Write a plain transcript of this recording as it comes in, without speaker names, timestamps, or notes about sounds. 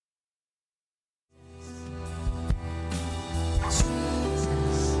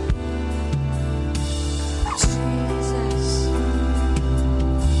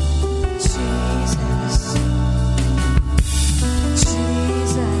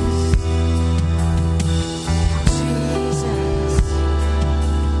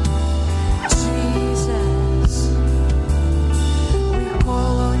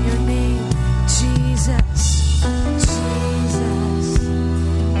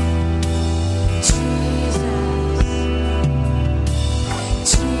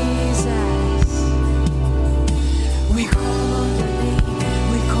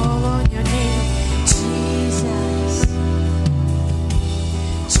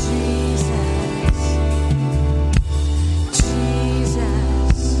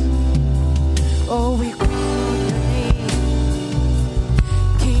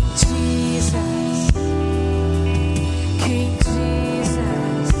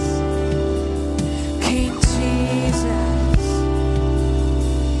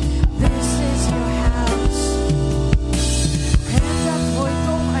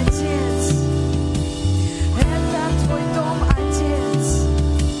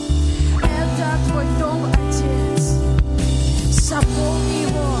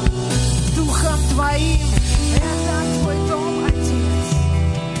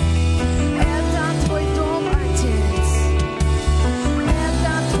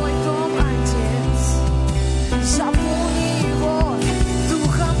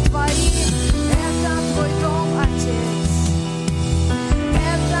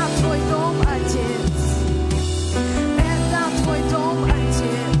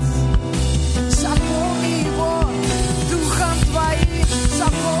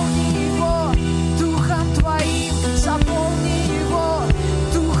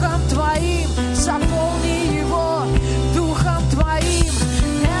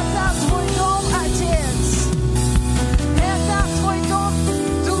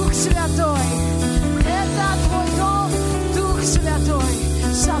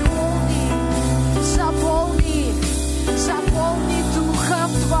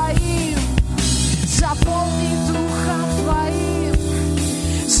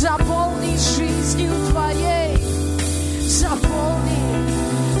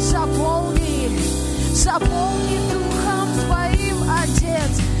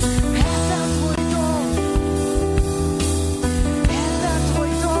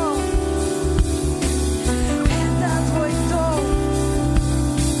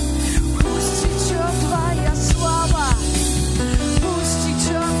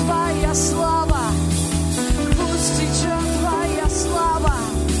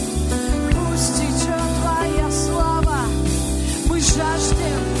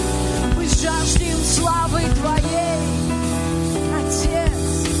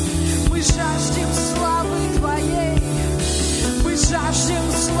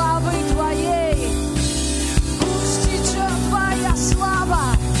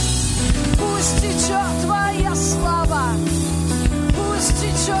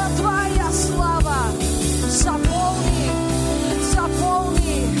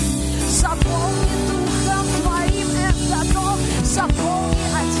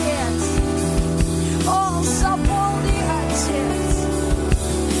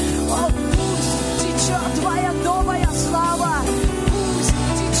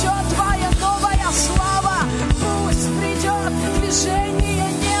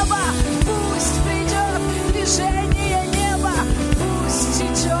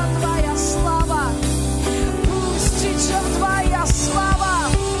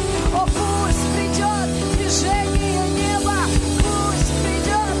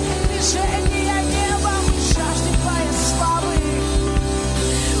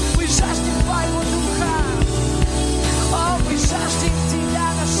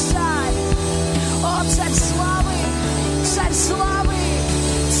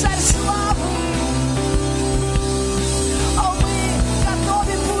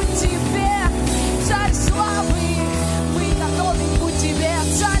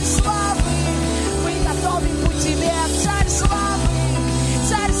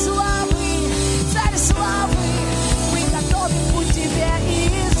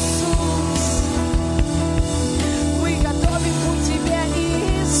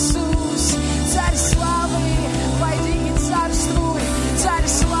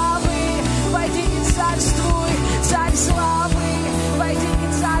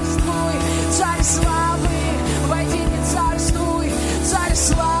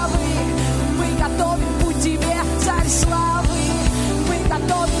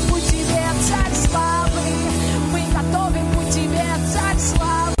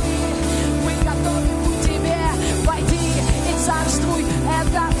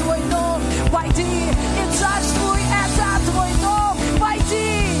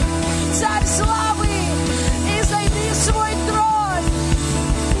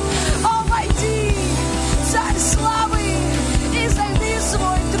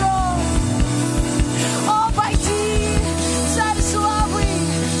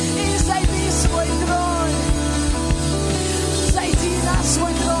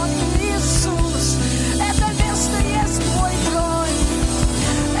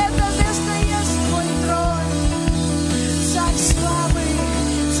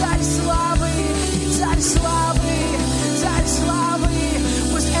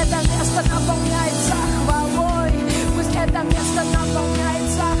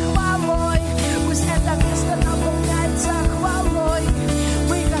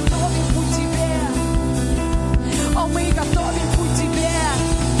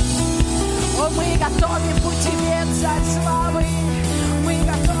готовим путь Тебе, Царь славы. Мы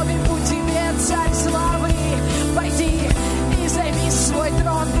готовим путь Тебе, Царь славы. Пойди и займи свой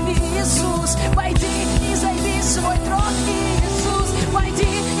трон, Иисус. Пойди и займи свой трон, Иисус. Пойди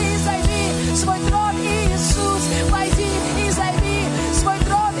и займи свой трон, Иисус. Пойди и займи свой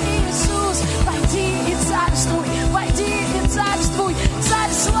трон, Иисус. Пойди и царствуй, пойди и царствуй.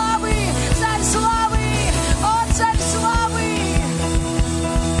 Царь славы, Царь славы, о, Царь славы.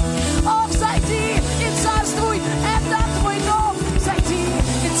 О, взойди и царствуй, это Твой дом. Взойди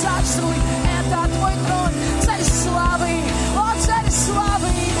и царствуй, это Твой трон. Царь славы, о, Царь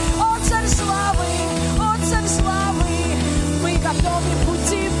славы, о, Царь славы, о, Царь славы. Мы готовим путь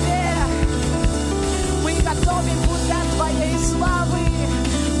Тебе, мы готовим путь для Твоей славы.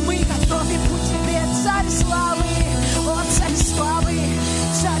 Мы готовим путь Тебе, Царь славы, о, Царь славы,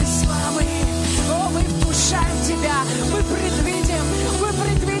 Царь славы. О, мы вкушаем Тебя, мы предвидим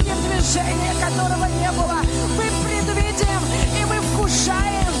движение, которого не было. Мы предвидим, и мы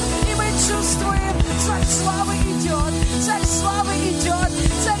вкушаем, и мы чувствуем. Царь славы идет, Царь славы идет,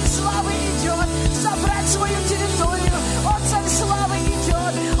 Царь славы идет забрать свою территорию. О, Царь славы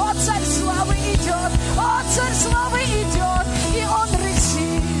идет, о, Царь славы идет, о, Царь славы идет, и Он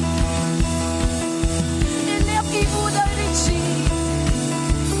рычит. И лев Иуда рычит,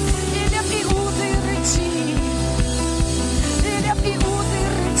 и лев Иуды рычит, и лев Иуды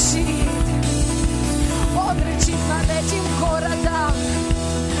рычит. Он рычит над этим городом,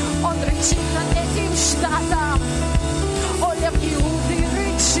 Он рычит над этим штатом. О, лев Иуды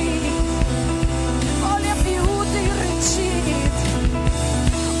рычит, о, лев Иуды рычит.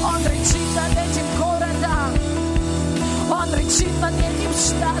 Он рычит над этим городом, Он рычит над этим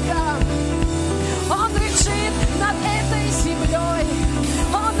штатом. Он рычит над этой землей,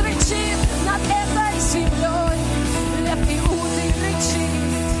 Он рычит над этой землей. Лев Иуды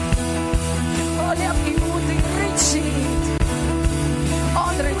рычит, о, лев Иуды рычит.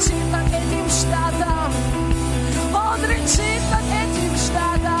 Он рычит над этим штатом, Он рычит над этим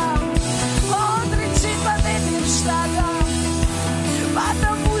штатом, Он рычит над этим штатом,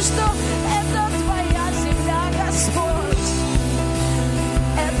 потому что это Твоя земля, Господь.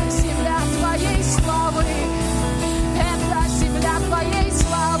 Это земля Твоей славы, это земля Твоей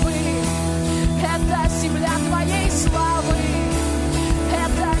славы, это земля Твоей славы,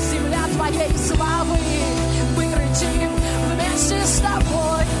 это земля Твоей славы. Мы рычим вместе с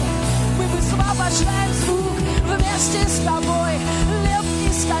Тобой, мы высвобождаем звук вместе с Тобой. Лев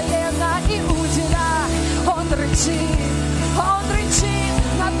из колена Иудина, он рычит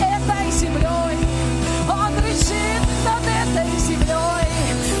над этой землей, Он рычит над этой землей.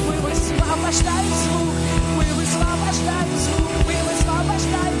 Мы высвобождаем звук, мы высвобождаем звук, мы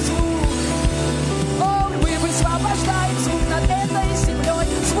высвобождаем звук. О, мы высвобождаем звук над этой землей.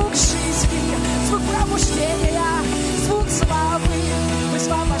 Звук жизни, звук пробуждения, звук славы.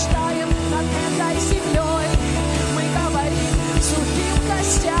 Высвобождаем над этой землей. Мы говорим сухим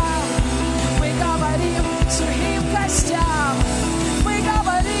костям, мы говорим сухим костям, мы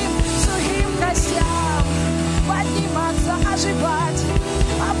говорим сухим костям. Подниматься, оживать,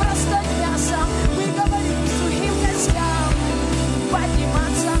 обрастать мясом. Мы говорим сухим костям.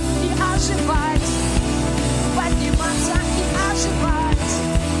 Подниматься и оживать, подниматься и оживать.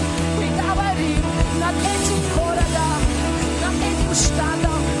 Мы говорим над этим городом, над этим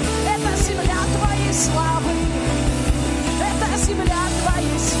штатом. Это земля Твоей славы, это земля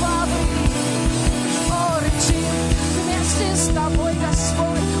Твоей славы. О, рычим вместе с Тобой,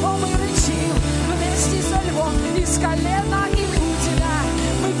 Господь. О, мы рычим вместе со львом из колена Иудина.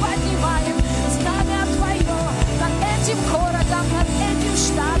 Мы поднимаем знамя Твое над этим городом, над этим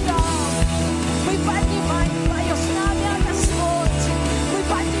штатом. Мы поднимаем Твое знамя, Господь. Мы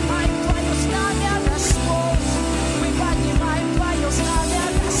поднимаем Твое знамя, Господь. Мы поднимаем Твое знамя,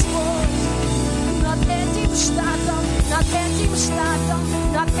 Господь. Над этим штатом, над этим штатом,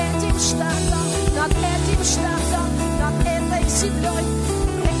 над этим штатом, над этим штатом, над этой землей.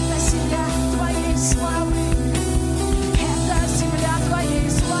 Это земля Твоей славы,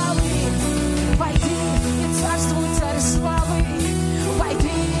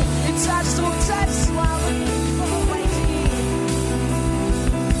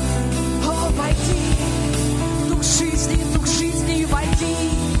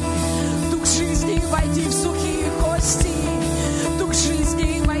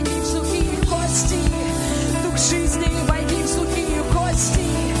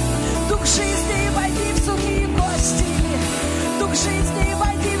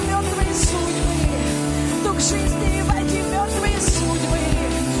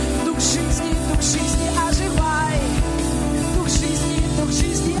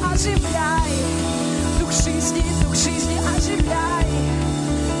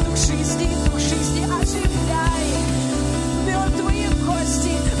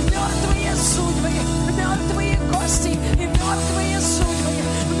 мертвые судьбы, мертвые кости и мертвые судьбы,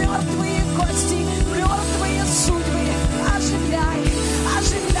 мертвые кости, мертвые судьбы. Оживляй,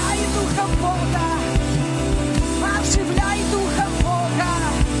 оживляй Духом Бога, оживляй Духом Бога,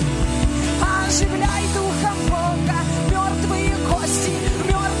 оживляй Духом Бога, мертвые кости,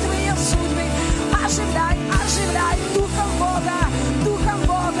 мертвые судьбы. Оживляй, оживляй Духом Бога, Духом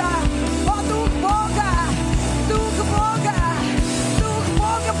Бога, о Дух Бога, Дух Бога, Дух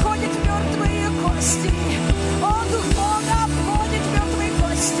Бога входит в мертвые кости, о Дух Бога входит в мертвые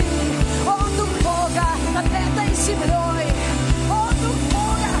кости, о Дух Бога над этой землей, о Дух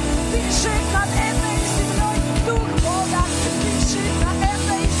Бога дышит над этой землей, Дух Бога дышит над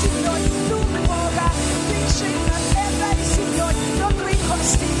этой землей, Дух Бога дышит над этой землей, мертвые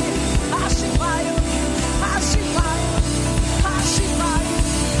кости оживают, оживают, оживают,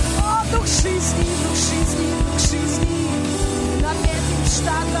 о Дух жизни, Дух жизни, Дух жизни, над этим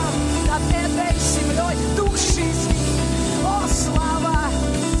штатом, над этой землей, Дух жизни, о слава,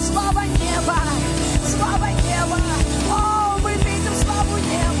 слава неба, слава неба, о мы видим славу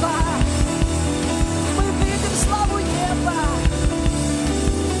неба, мы видим славу неба,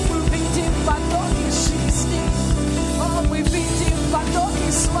 мы видим потоки жизни, о мы видим потоки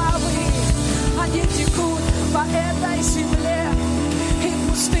славы, они текут по этой земле, и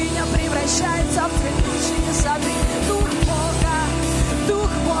пустыня превращается в цветущие сады. Дух Бога,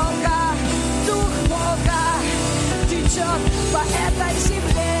 Дух Бога, Дух Бога течет по этой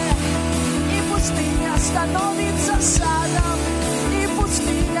земле, и пустыня становится садом, и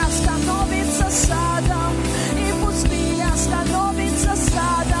пустыня становится садом, и пустыня становится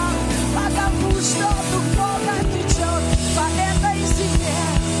садом, потому что Дух Бога течет по этой земле,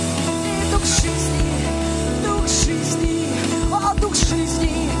 и Дух жизни, о Дух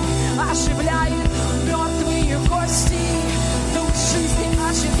жизни оживляет мертвые кости, Дух жизни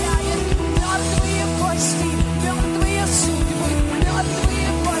оживляет мертвые кости, мертвые судьбы, мертвые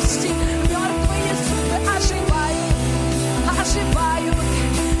кости, мертвые судьбы оживают, оживают,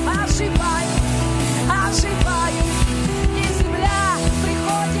 оживают, оживают, и земля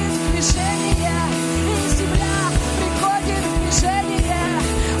приходит в движение, и земля приходит в движение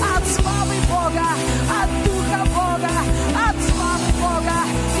от славы Бога, от Духа Бога, от славы Бога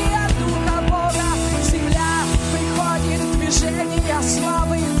и от Духа Бога. Земля приходит в движение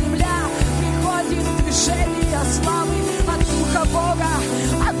славы, земля приходит в движение славы от Духа Бога,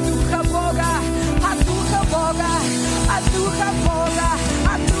 от Духа Бога, от Духа Бога, от Духа Бога,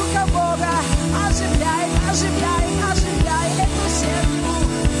 от Духа Бога. Оживляй, оживляй, оживляй эту землю.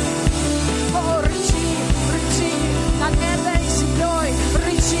 О, рычи, рычи над этой землей,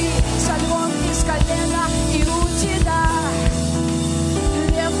 рычи за львом из колена Иудина,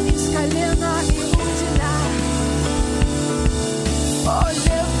 лев из колена Иудина, о,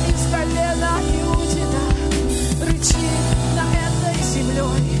 лев из колена Иудина, рычи над этой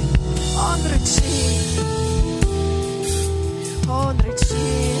землей, он рычит, он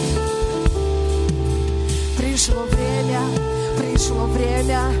рычит. Пришло время, пришло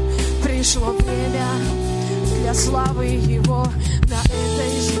время, пришло время для славы Его на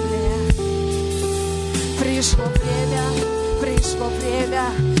этой земле. Пришло время, пришло время,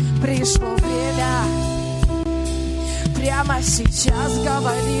 пришло время. Прямо сейчас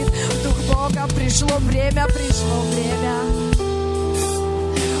говорит Дух Бога, пришло время, пришло время.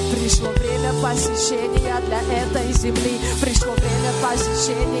 Пришло время посещения для этой земли, пришло время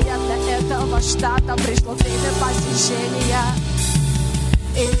посещения для этого штата, пришло время посещения.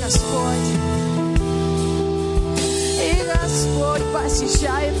 И Господь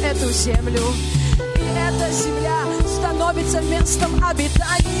посещает эту землю, и эта земля становится местом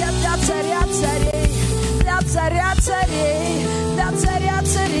обитания для царя царей, для царя царей, для царя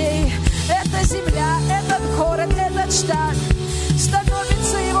царей. Эта земля, этот город, этот штат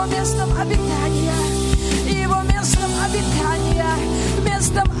становится его местом обитания, его местом обитания,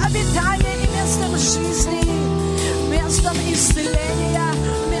 местом обитания и местом жизни, местом исцеления,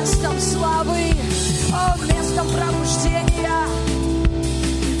 местом славы, о, местом пробуждения,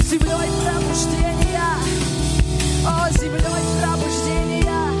 землей пробуждения, о, землей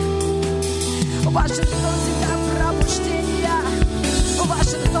пробуждения. Вашингтон, земля пробуждения,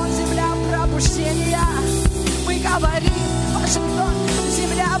 Вашингтон, земля пробуждения. Мы говорим, Вашингтон,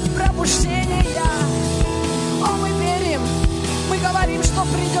 земля пробуждения. О, мы верим, мы говорим, что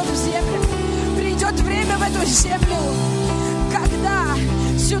придет в землю, придет время в эту землю, когда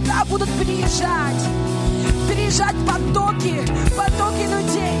сюда будут приезжать потоки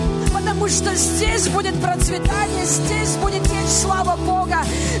людей, потому что здесь будет процветание, здесь будет течь слава Бога,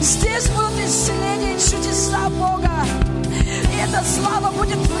 здесь будут исцеления и чудеса Бога. И эта слава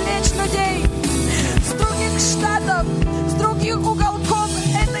будет влечь людей с других штатов, с других уголков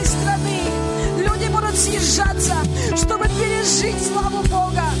этой страны. Люди будут съезжаться, чтобы пережить славу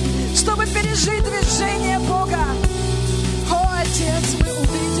Бога, чтобы пережить движение Бога. О, Отец, мы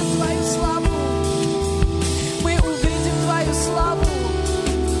увидим Твою славу. Мы увидим Твою славу,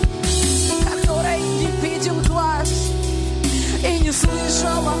 которой не видел глаз и не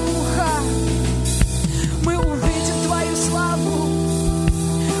слышало ухо. Мы увидим Твою славу.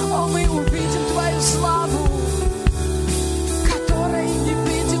 О, мы увидим Твою славу, которой не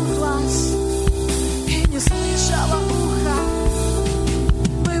видел глаз и не слышало ухо.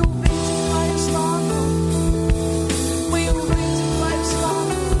 Мы увидим Твою славу. Мы увидим Твою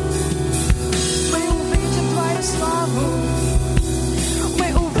славу. Мы увидим Твою славу. Мы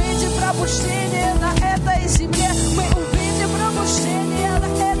увидим пробуждение на этой земле. Мы увидим пробуждение на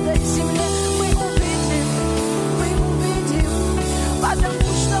этой земле. Мы увидим,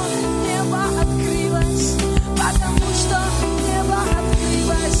 потому что небо открылось, потому что небо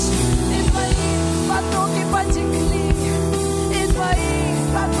открылось, и Твои потоки потекли, и Твои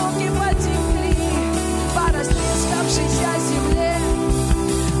потоки потекли по растрескавшейся земле,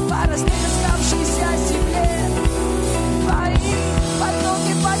 по растрескавшейся земле. Твои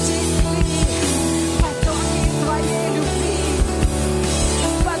потоки потекли, потоки Твоей любви,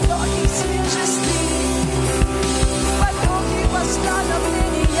 потоки свежести, потоки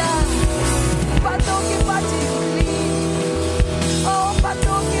восстановления, потоки потекли, о,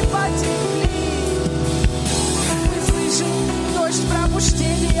 потоки потекли. Мы слышим дождь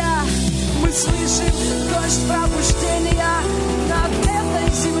пробуждения, мы слышим дождь пробуждения над этой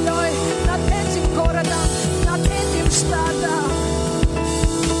землей, над этим городом, над этим штатом,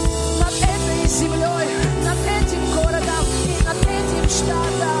 над этой землей, над этим городом и над этим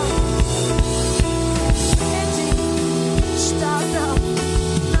штатом.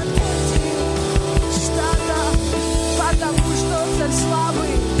 Над этим штатом, потому что Царь славы,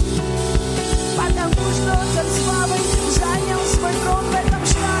 потому что Царь славы занял свой трон в этом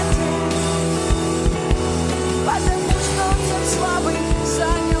штате, потому что Царь славы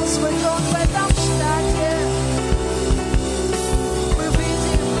занял свой трон в этом штате. Мы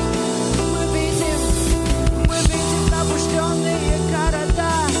видим пробужденные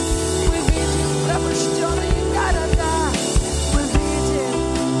города, мы видим пробужденные города. Мы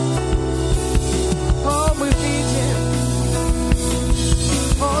видим,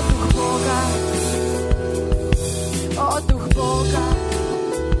 о, Дух Бога, о, Дух Бога,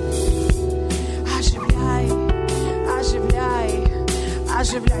 оживляй, оживляй,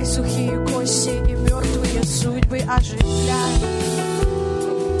 оживляй сухие кости и мертвые судьбы, оживляй,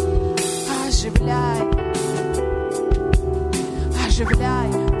 оживляй, оживляй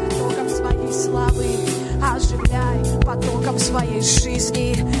потоком своей славы, оживляй потоком своей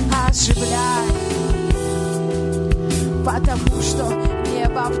жизни, оживляй. Потому что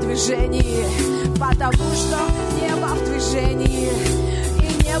небо в движении, потому что небо в движении, и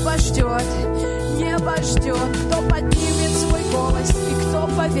небо ждет, кто поднимет свой голос, и кто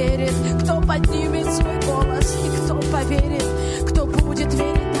поверит, кто поднимет свой голос, и кто поверит, кто будет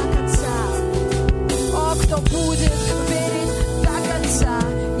верить до конца. О, кто будет верить до конца.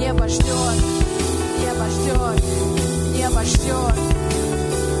 Небо ждет, небо ждет, небо ждет.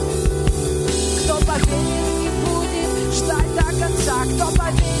 Кто поверит и будет ждать до конца, кто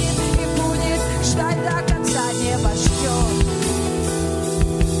поверит и будет ждать до конца, небо ждет.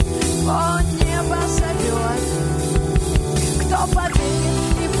 О, небо зовет. Кто поверит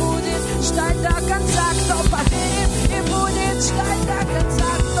и будет ждать до конца, кто поверит и будет ждать до конца,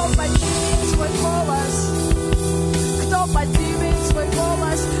 кто поднимет свой голос, кто поднимет свой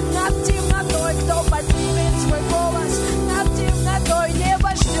голос над темнотой, кто поднимет свой голос над темнотой. Небо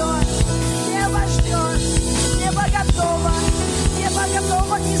ждет, небо ждет, небо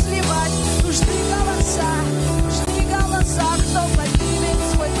готово изливать нужны голоса, кто поднимет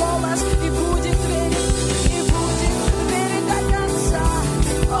свой голос и будет верить до конца.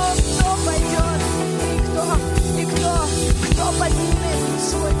 О, кто пойдет и кто поднимет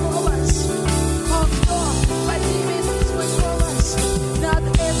свой голос, о, кто поднимет свой голос над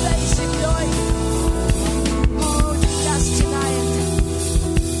этой землей. О,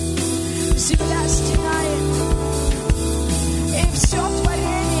 земля стенает, и все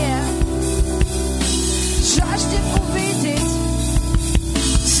творение жаждет увидеть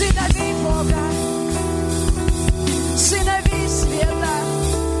сыновей Бога, сыновей света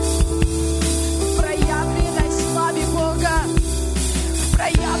в проявленной славе Бога, в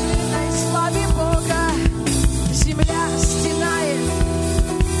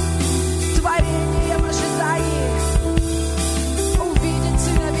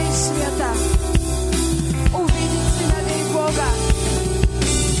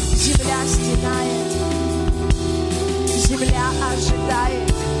стенает, земля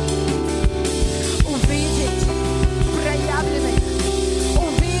ожидает увидеть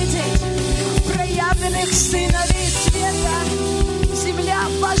проявленных сыновей света. Земля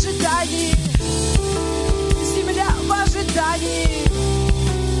в ожидании, земля в ожидании,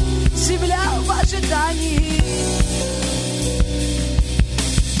 земля в ожидании.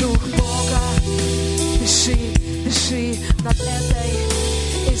 Дух Бога, дыши, дыши над этой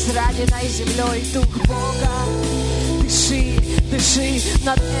израненной землей. Дух Бога, дыши, дыши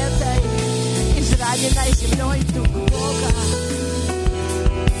над этой израненной землей. Дух Бога,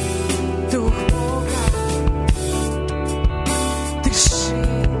 Дух Бога, дыши,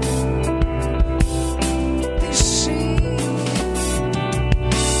 дыши.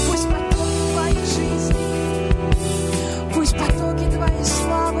 Пусть потоки твоей жизни, пусть потоки твоей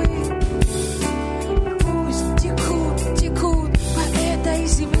славы, пусть текут, текут по этой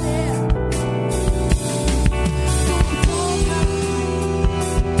земле. Дух Бога,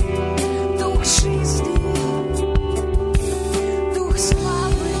 Дух жизни, Дух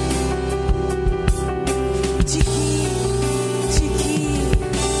славы, теки, теки,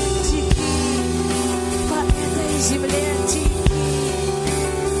 теки по этой земле, теки,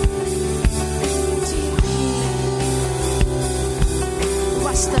 теки.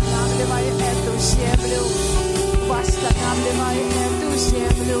 Восстанавливай эту землю, восстанавливай эту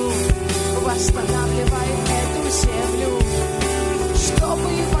землю, восстанавливай эту землю,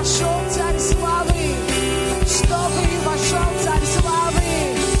 чтобы вошел Царь славы, чтобы вошел Царь славы,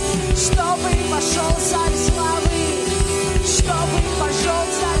 чтобы вошел Царь славы, чтобы вошел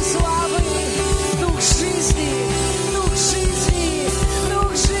Царь славы. Дух жизни, Дух жизни,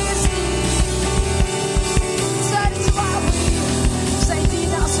 Дух жизни, Царь славы, взойди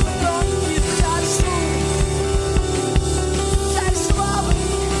на свой трон и царствуй. Царь славы,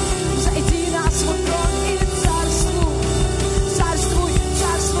 взойди на свой трон и царствуй. Царствуй,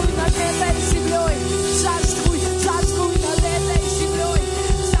 царствуй над этой землей. Царствуй, царствуй над этой землей.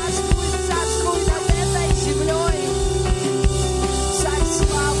 Царствуй, царствуй над этой землей. Царь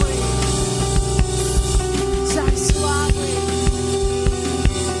славы, Царь славы,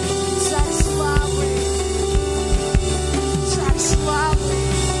 Царь славы, Царь славы,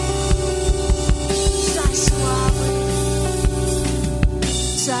 Царь славы,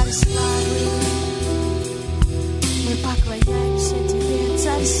 Царь славы. Мы поклоняемся Тебе,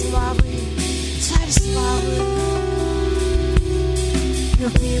 Царь славы, Царь славы.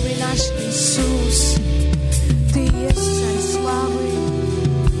 Любимый наш Иисус, Ты есть Царь славы,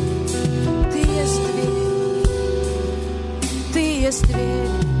 Ты есть дверь, Ты есть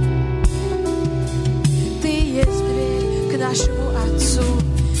дверь, Ты есть дверь к нашему Отцу,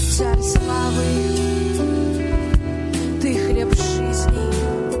 Царь славы. Ты хлеб жизни,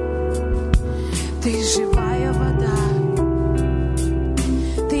 Ты живая вода,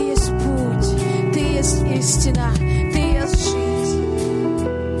 Ты есть путь, Ты есть истина, Ты есть жизнь.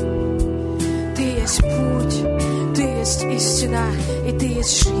 Ты есть путь, Ты есть истина, и Ты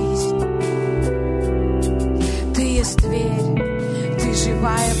есть жизнь. Ты есть дверь, Ты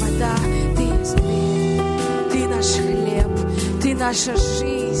живая вода, Ты есть дверь. Ты наш хлеб, Ты наша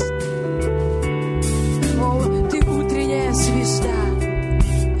жизнь. О, Ты утренняя звезда,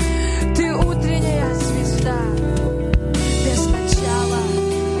 Ты утренняя звезда, без начала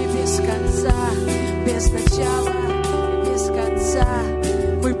и без конца, без начала и без конца.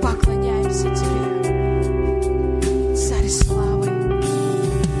 Мы поклоняемся Тебе, Царь славы.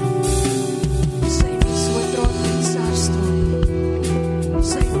 Займи свой трон и царствуй,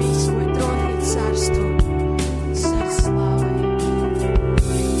 займи свой трон и царствуй, Царь славы.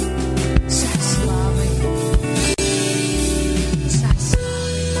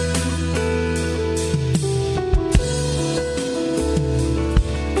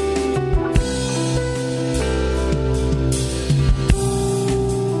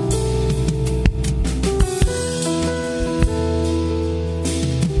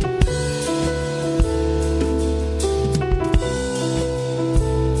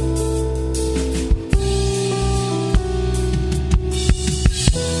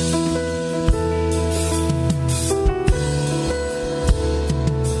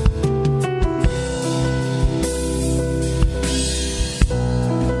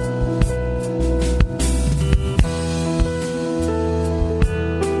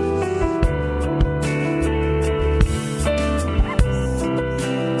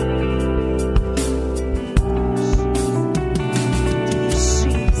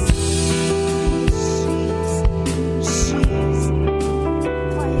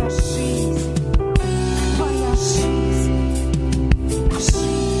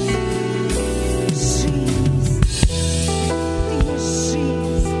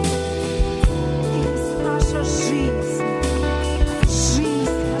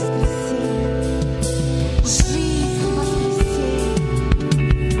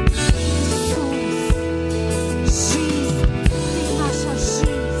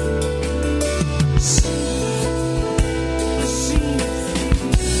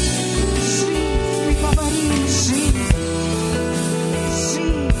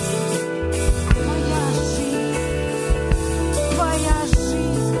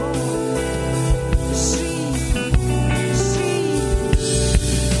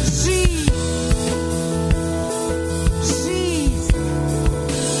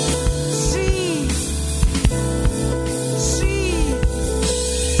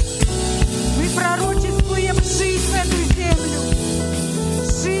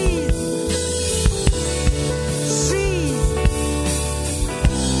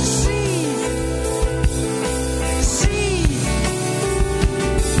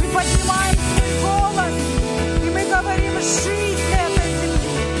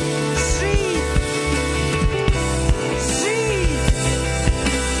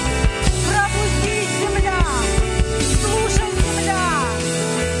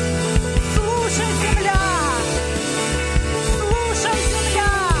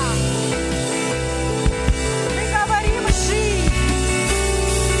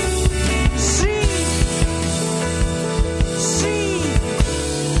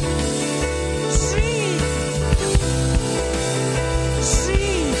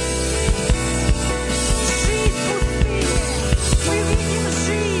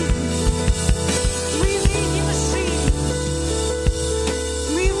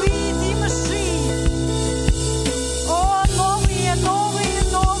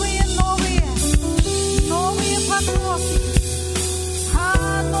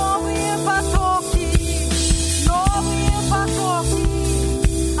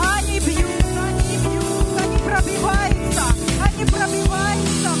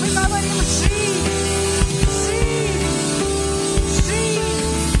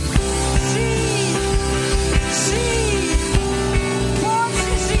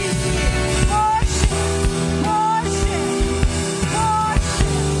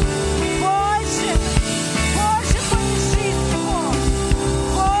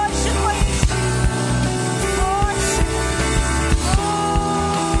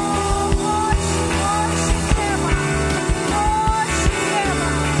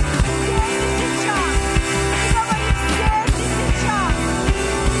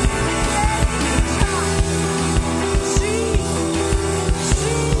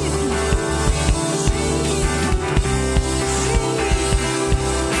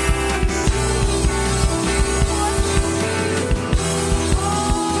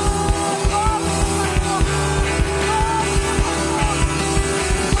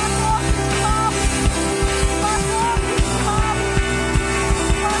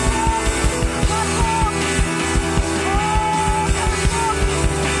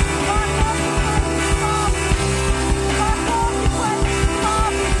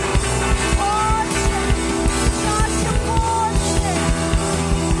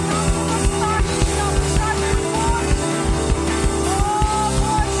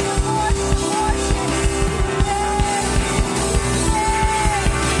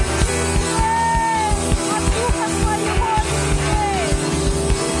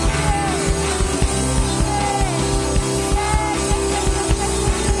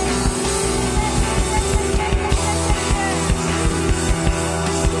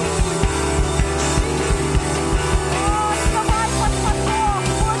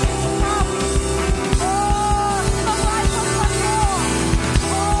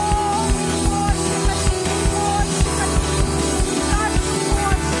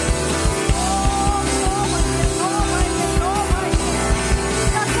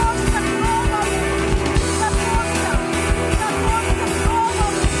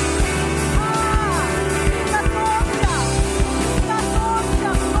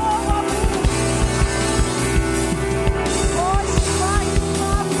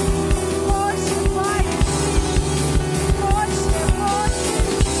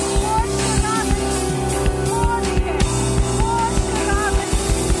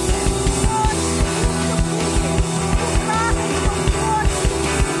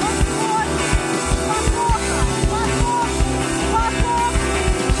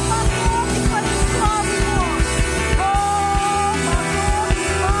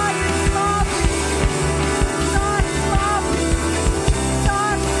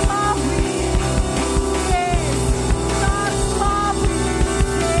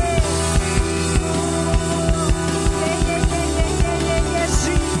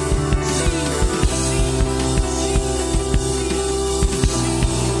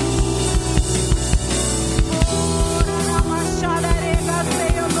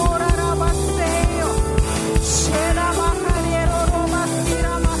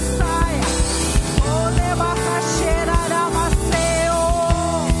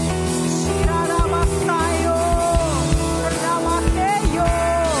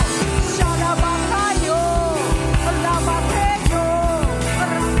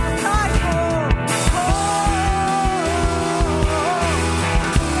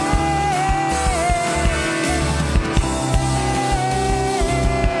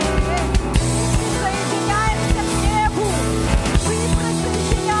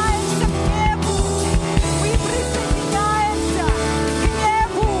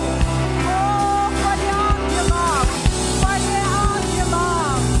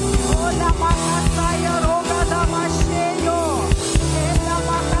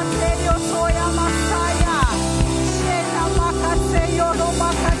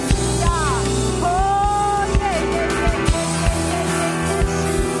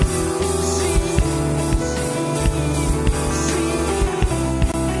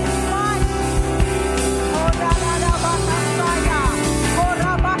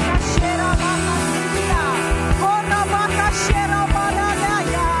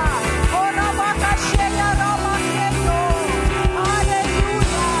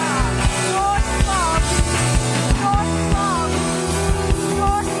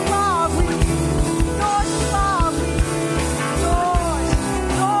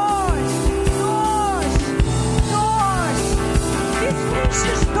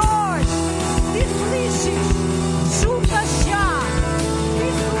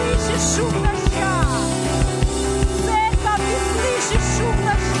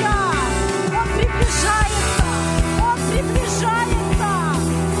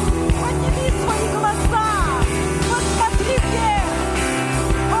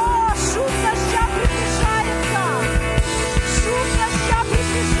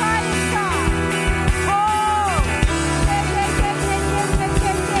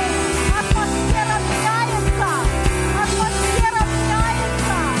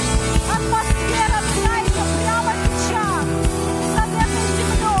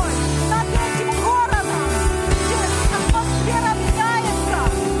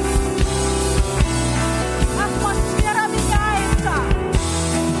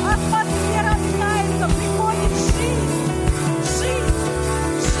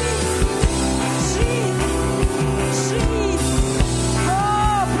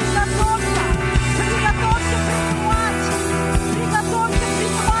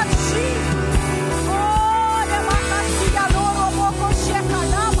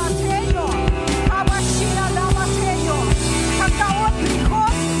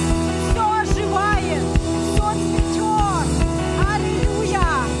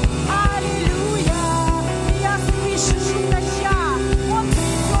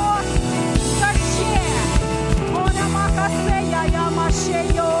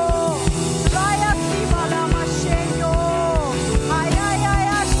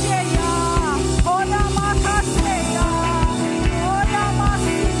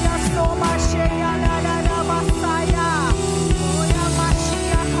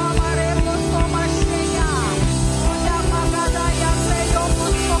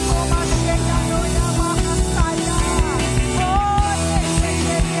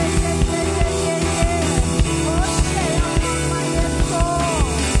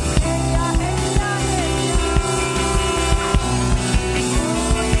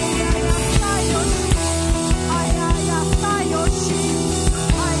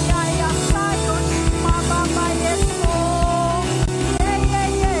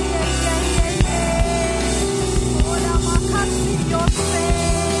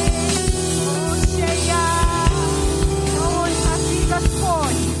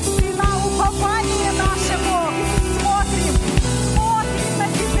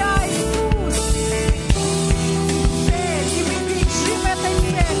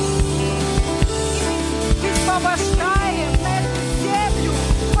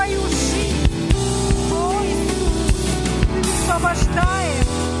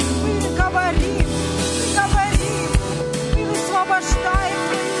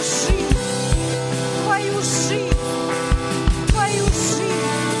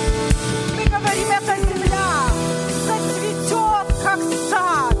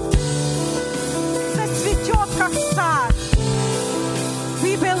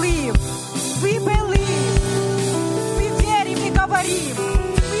 говорим.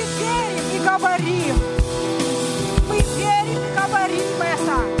 Мы верим и говорим. Мы верим и говорим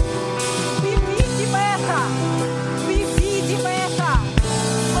это. Мы видим это. Мы видим это.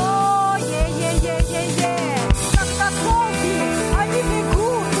 О, е-е-е-е-е. Когда волки, они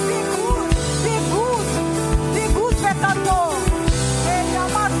бегут, бегут, бегут, бегут в этот дом. Эя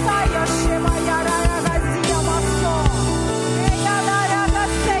масая шемая рая газия масо. Эя рая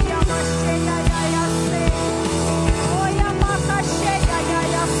газея машея я се. Оя макашея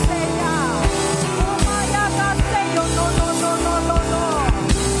я сея. О моя газея но но но но но но.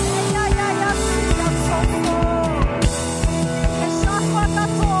 Эя я сея сосо. Жатва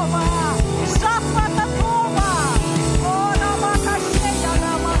готова, жатва готова. О на макашея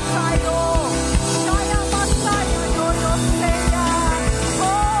на масаю. Шая масая йо сея.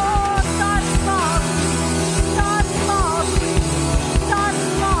 О царь славы, царь славы, царь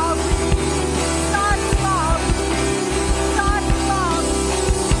славы, царь славы, царь славы.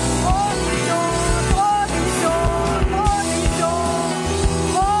 Он идет, он идет, он идет,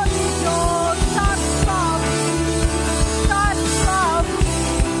 он идет, царь славы, царь славы.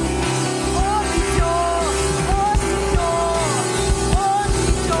 Он идет, он идет, он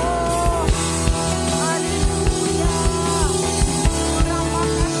идет. Аллилуйя.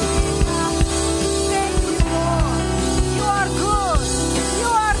 Рамакашина. Thank you, Lord. You are good. You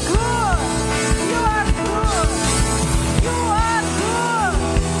are good. You are good. You are good.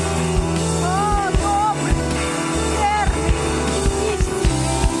 О, добрый, верный,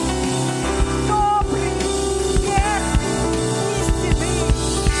 истинный. Добрый, верный, истинный.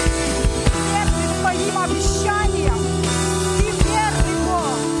 Верный своим обещаниям. Ты верный,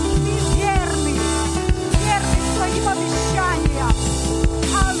 Бог. Ты верный. Верный своим обещаниям.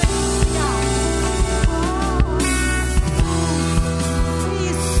 Аллилуйя.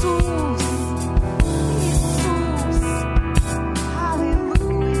 Иисус. Иисус.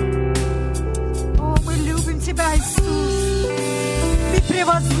 Аллилуйя. О, мы любим Тебя, Иисус. Мы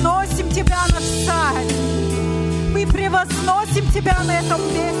превозносим Тебя, наш Царь. Мы превозносим Тебя на этом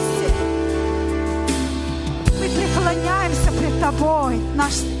месте. Мы преклоняемся пред Тобой,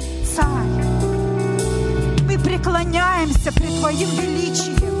 наш Царь. Мы преклоняемся пред Твоим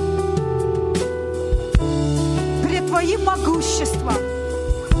величием, пред Твоим могуществом,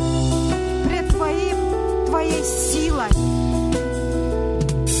 пред Твоей силой.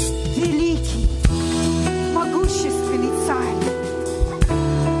 Великий, могущественный Царь.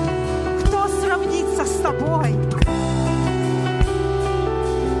 Кто сравнится с Тобой?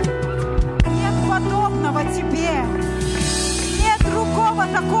 Нет подобного Тебе. Нет другого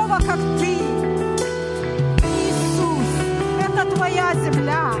такого, как Ты. Иисус, это Твоя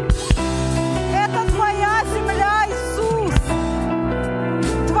земля. Это Твоя земля, Иисус.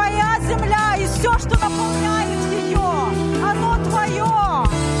 Твоя земля и все, что наполняет ее, оно Твое.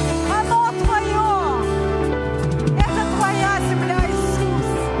 Оно Твое. Это Твоя земля, Иисус.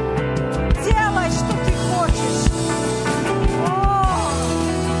 Делай, что Ты хочешь. О,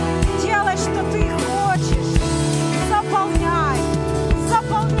 делай, что Ты хочешь. Заполняй.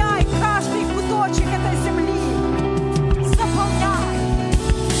 Заполняй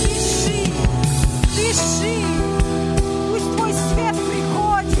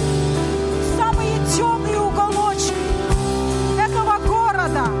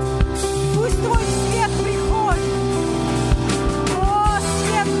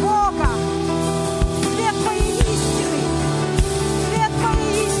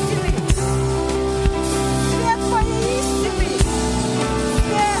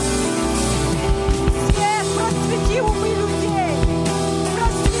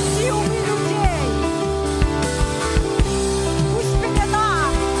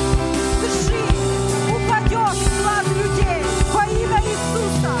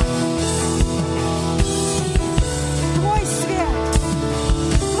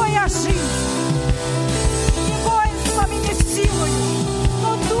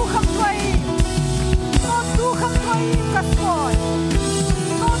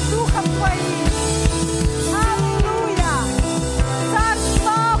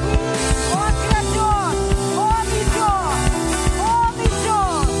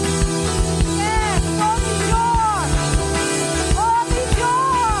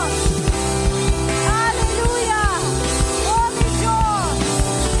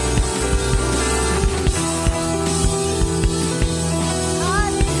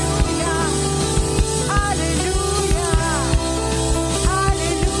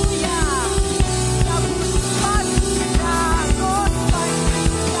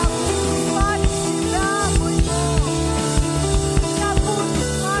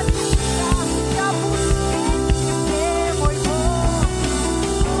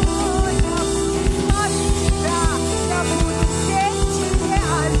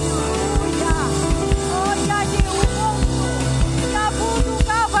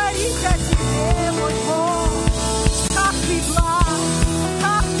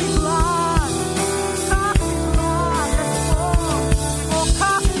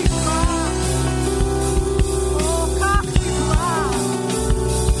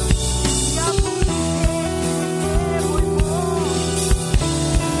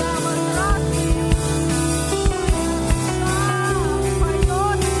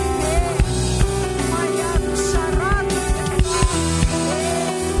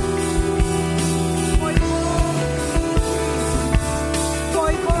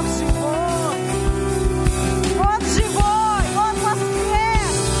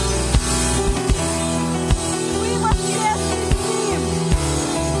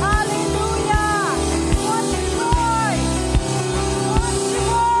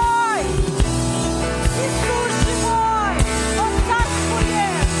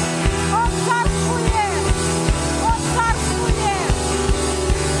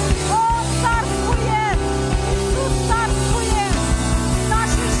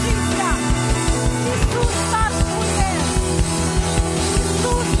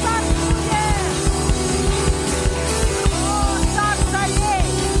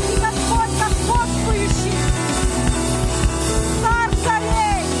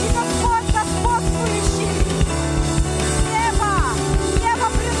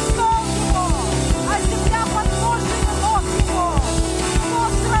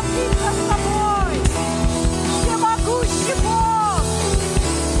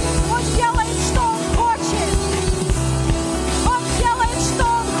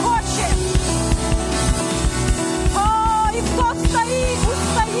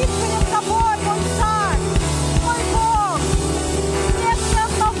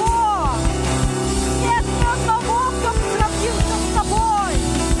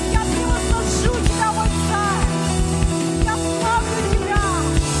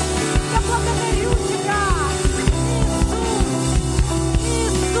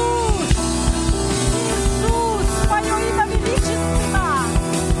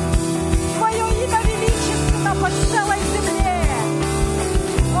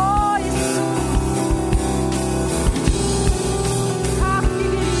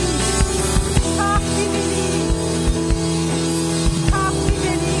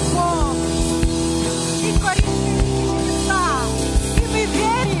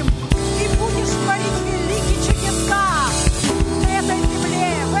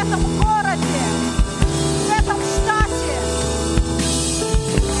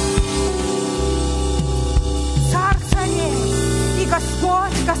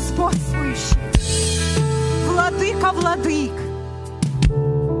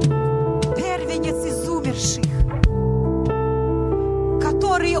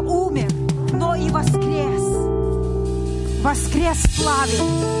воскрес в славе.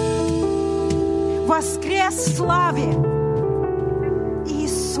 Воскрес в славе.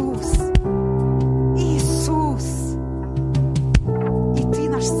 Иисус. Иисус. И Ты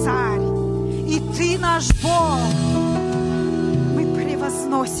наш Царь. И Ты наш Бог. Мы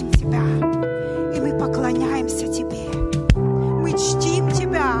превозносим Тебя. И мы поклоняемся Тебе. Мы чтим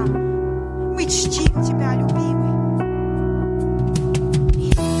Тебя. Мы чтим Тебя, любимый.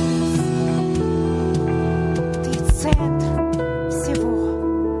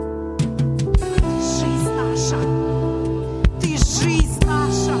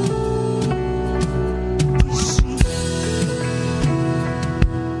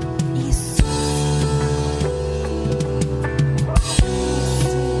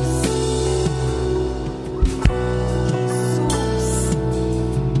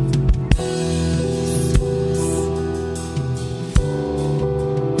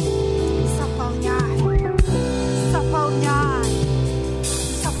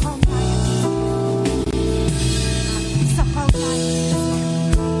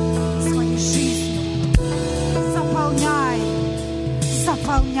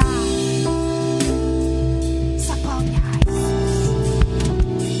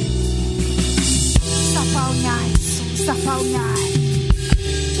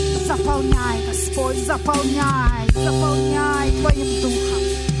 Заполняй, Господь, заполняй Твоим Духом,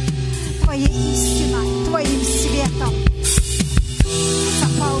 Твоей истиной, Твоим светом.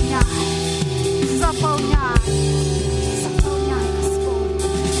 Заполняй, Господь.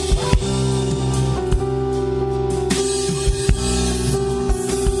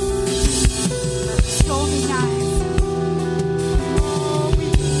 Все меняется. О, мы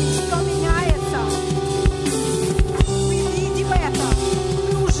видим, все меняется. Мы видим это.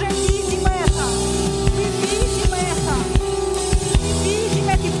 Мы уже видим это. Мы видим это. Мы видим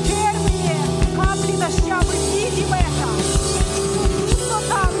эти первые капли дождя. Мы видим это. Что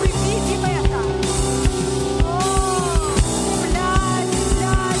там, мы видим это.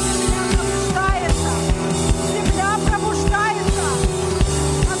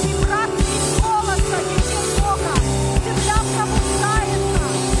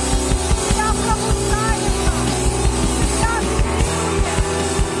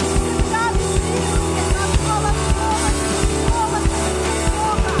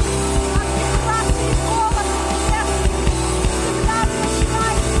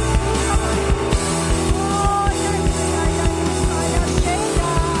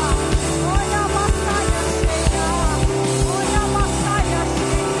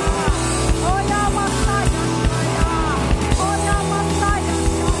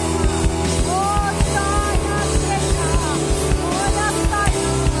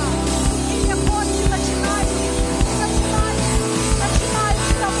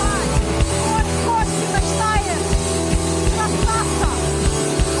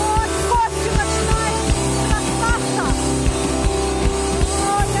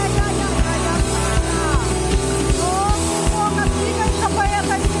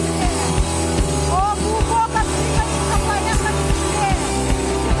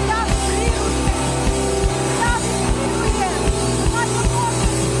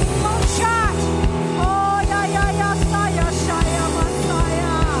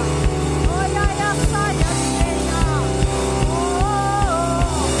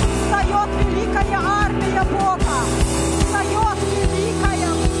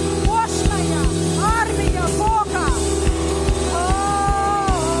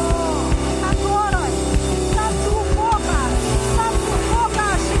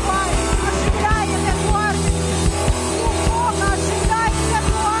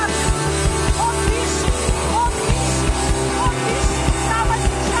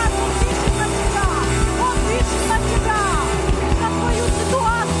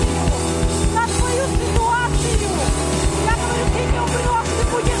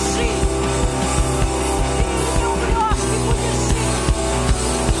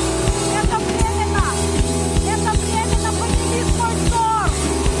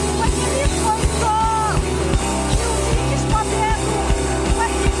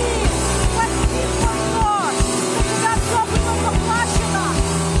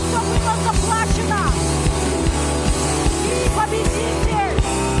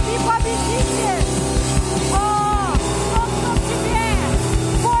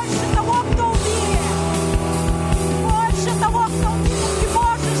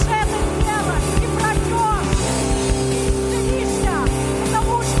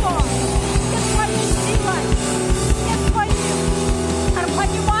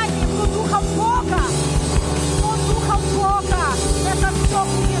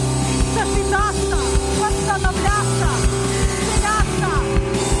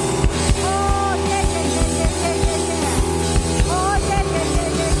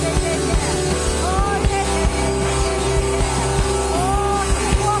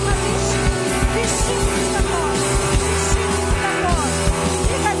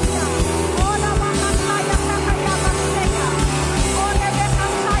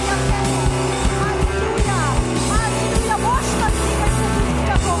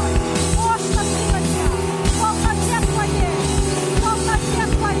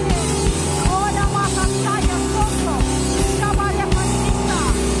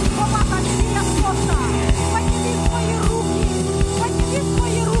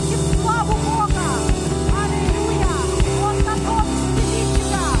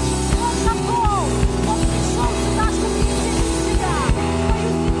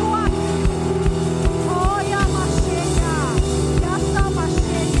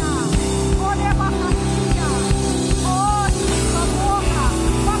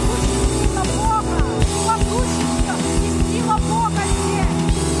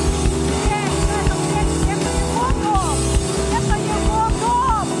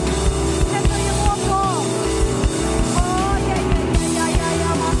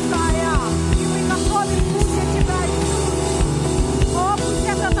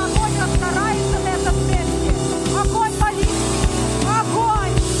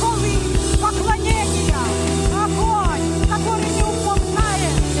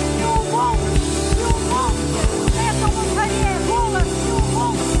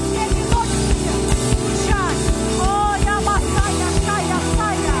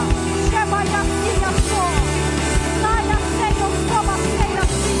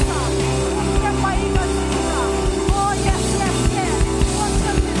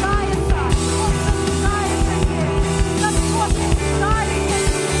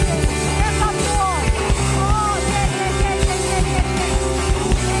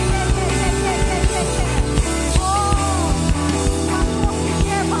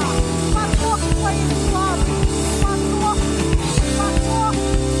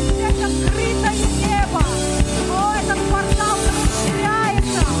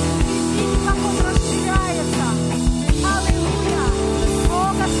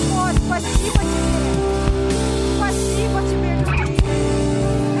 Спасибо Тебе. Спасибо Тебе, любви.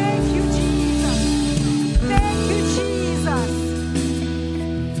 Thank you, Jesus. Thank you, Jesus.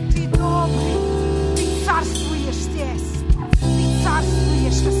 Ты добрый. Ты царствуешь здесь. Ты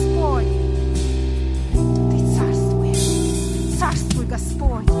царствуешь, Господь. Ты царствуешь. Царствуй,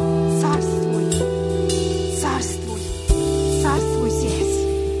 Господь. Царствуй. Царствуй. Царствуй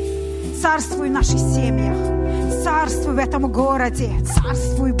здесь. Царствуй в наших семьях. Царствуй в этом городе.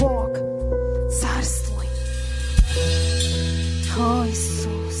 Царствуй, Бог. Царствуй. О,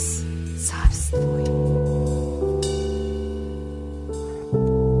 Иисус, царствуй.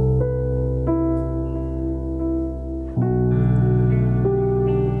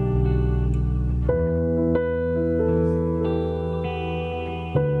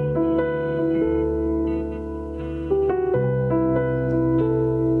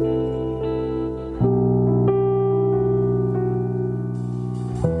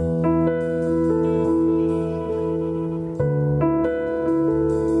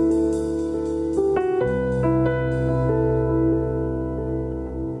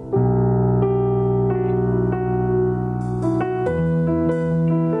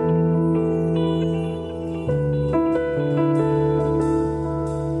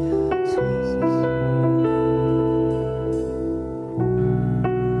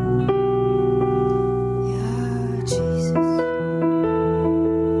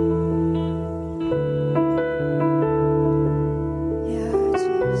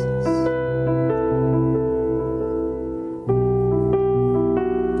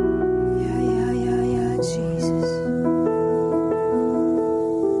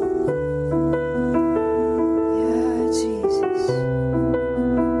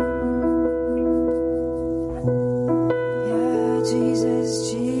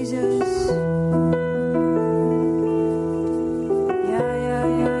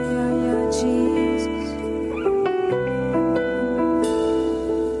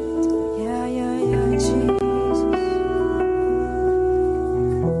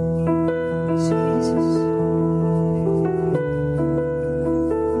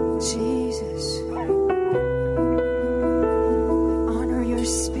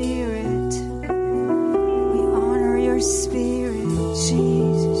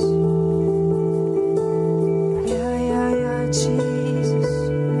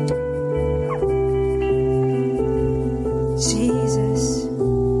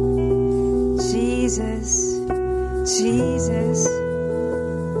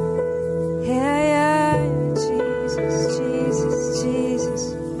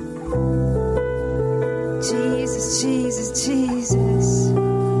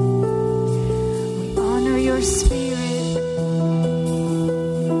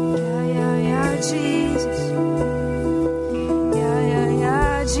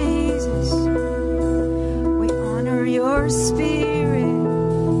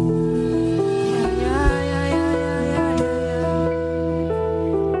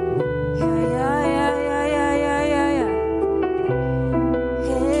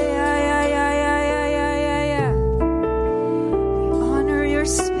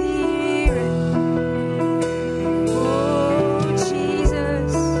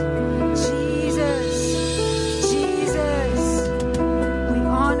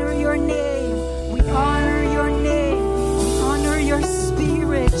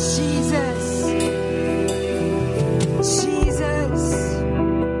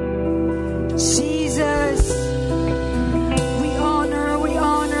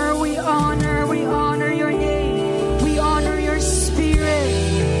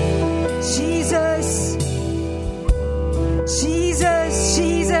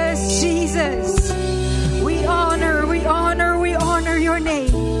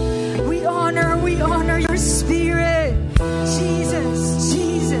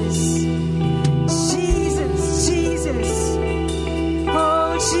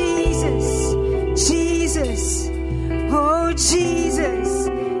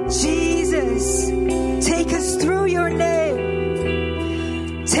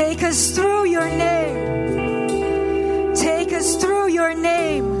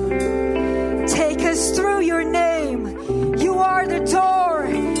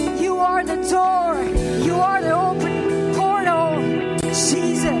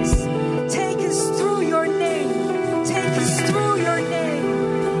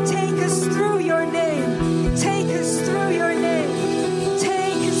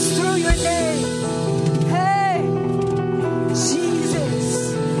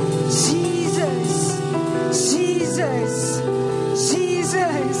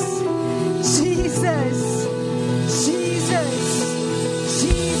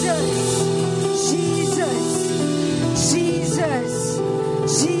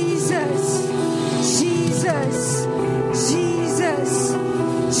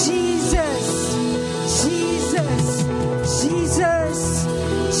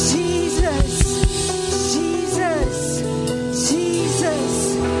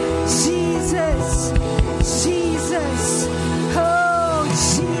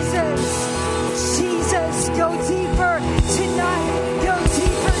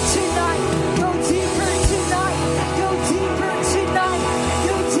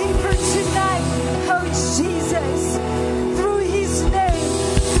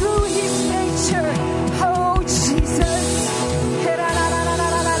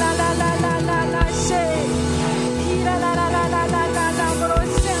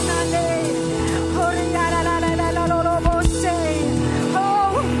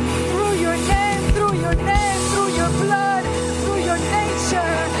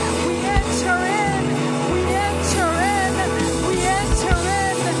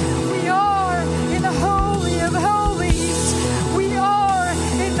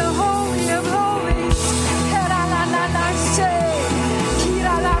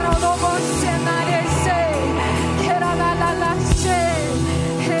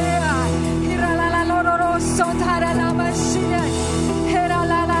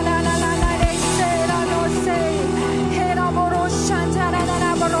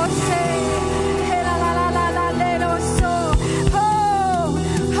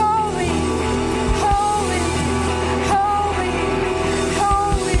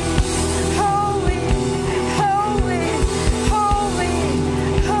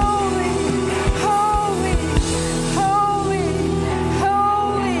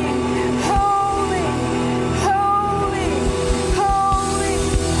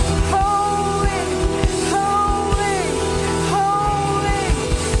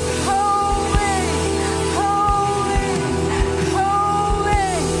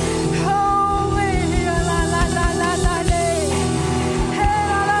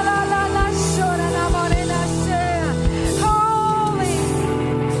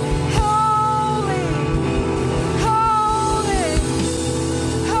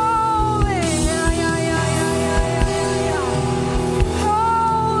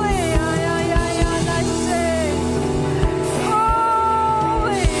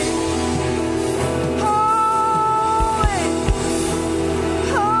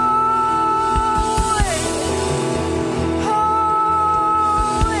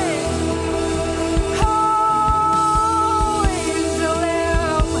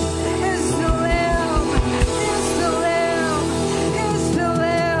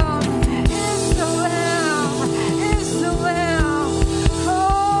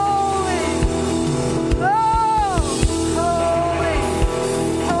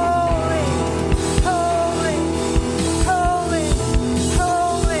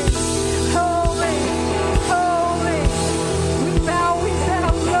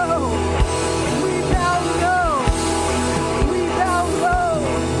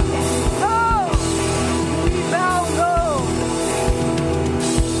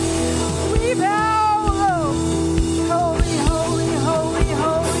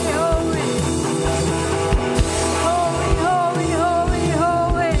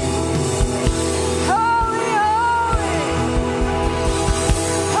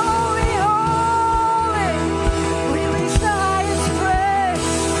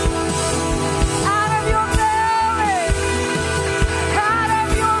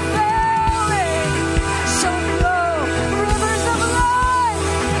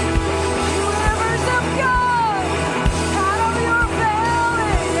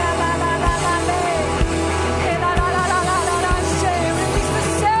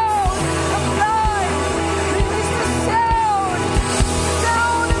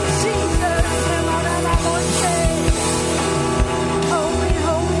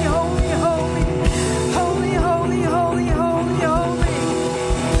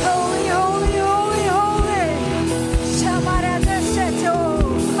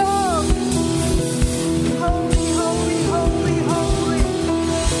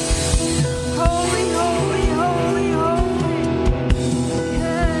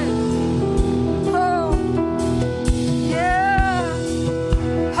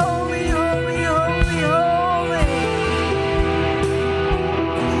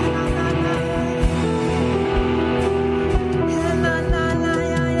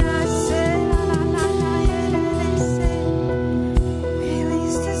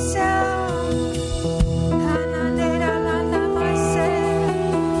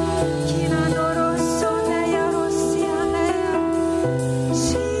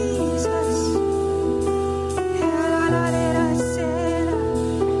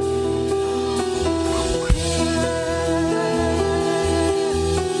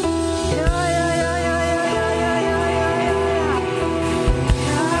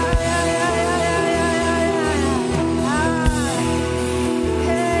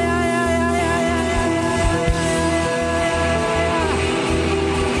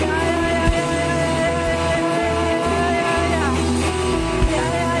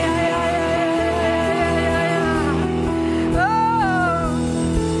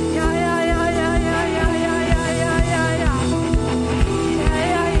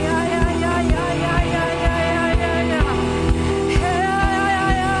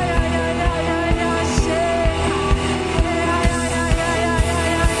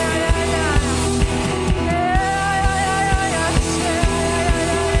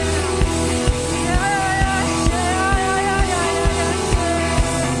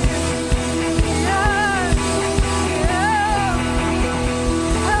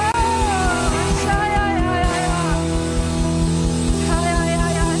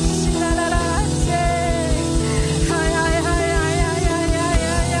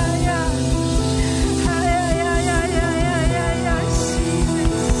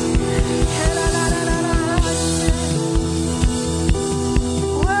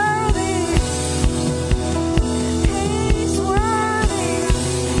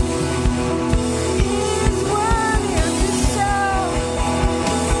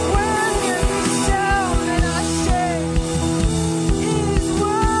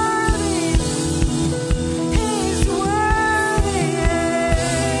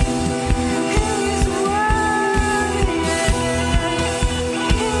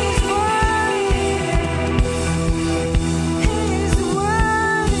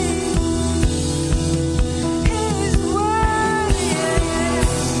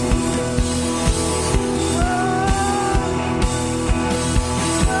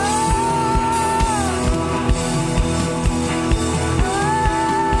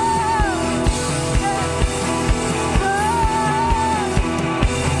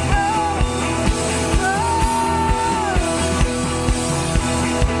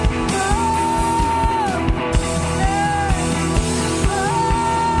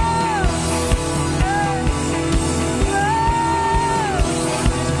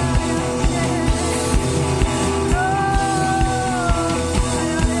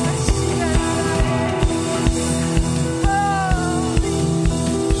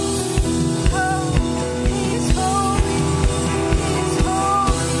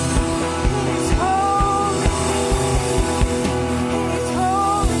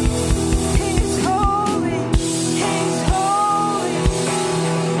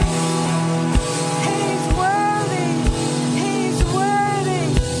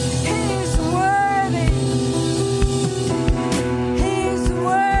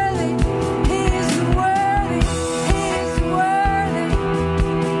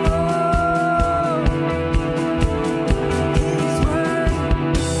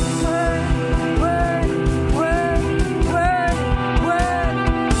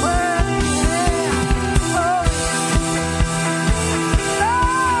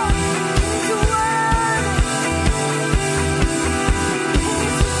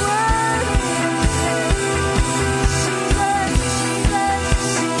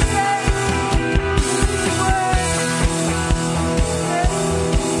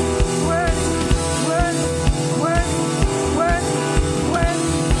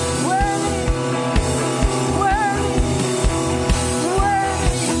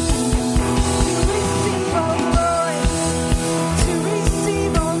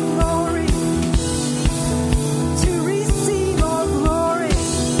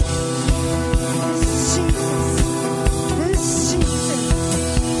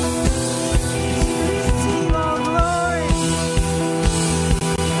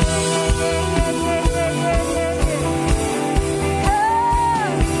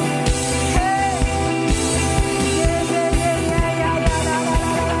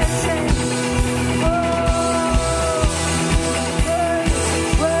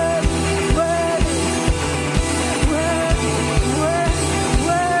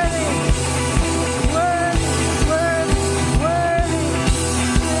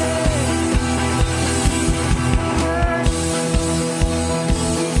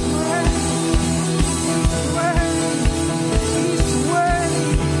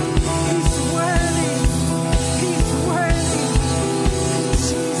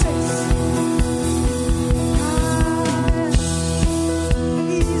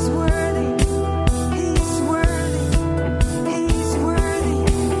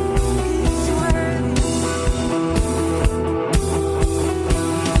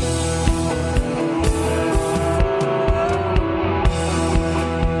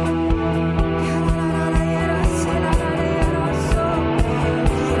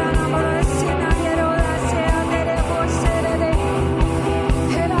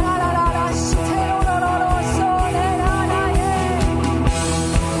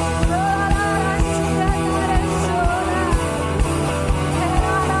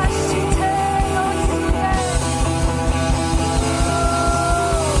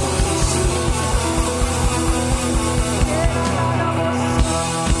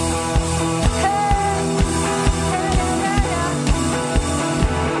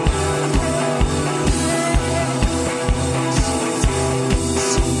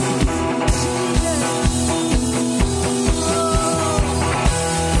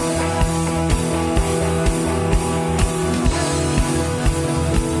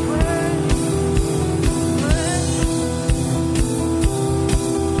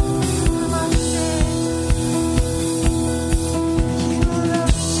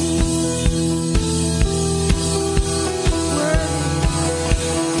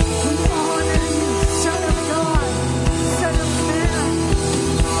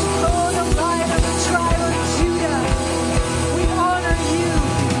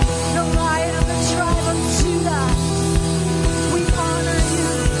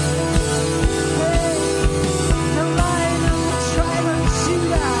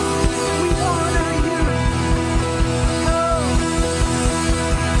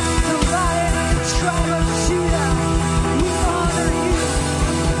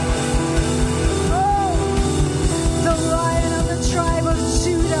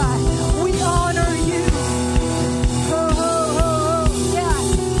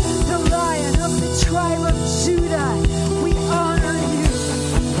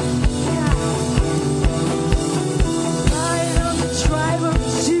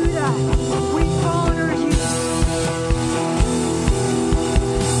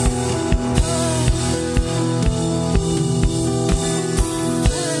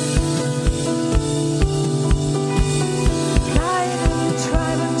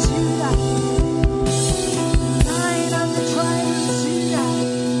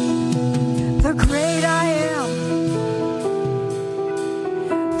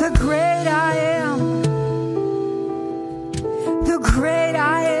 the great I am, the great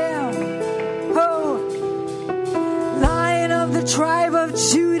I am. Oh, Lion of the tribe of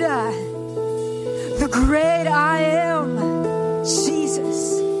Judah, the great I am,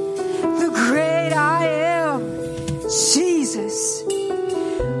 Jesus, the great I am, Jesus.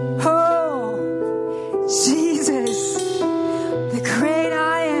 Oh, Jesus, the great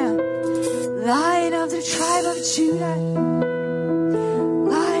I am, Lion of the tribe of Judah,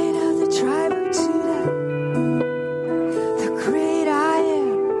 Lion of the tribe of Judah, the great I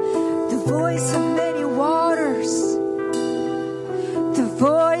am, the voice of many waters, the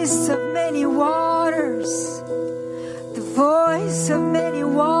voice of many waters, the voice of many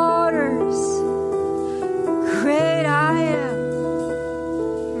waters, great I am,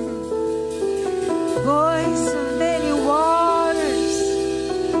 voice of many waters,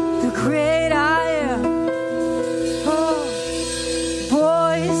 the great I am, oh,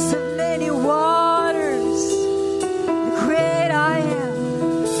 voice of many waters, the great I am,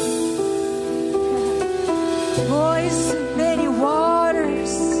 voice of many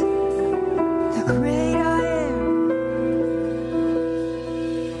waters, the great I am.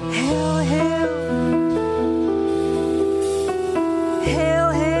 Hail, hail, hail,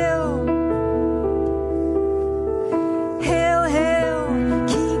 hail, hail, hail,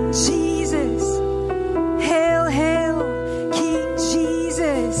 King Jesus. Hail, hail, King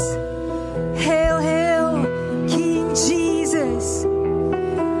Jesus. Hail, hail, King Jesus.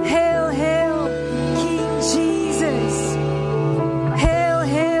 Hail, hail, King Jesus. Hail,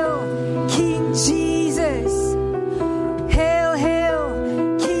 hail, King Jesus. Hail, hail,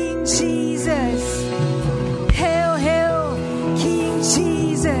 King Jesus. Hail, hail, King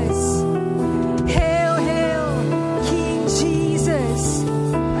Jesus. Hail, hail, King Jesus.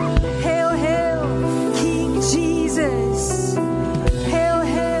 Hail, hail, King Jesus. Hail,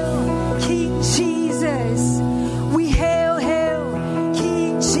 hail, King Jesus. We hail, hail,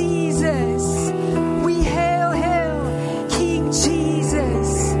 King Jesus. We hail, hail, King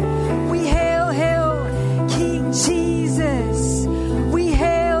Jesus. We hail, hail, King Jesus. We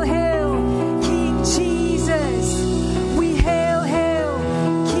hail, hail,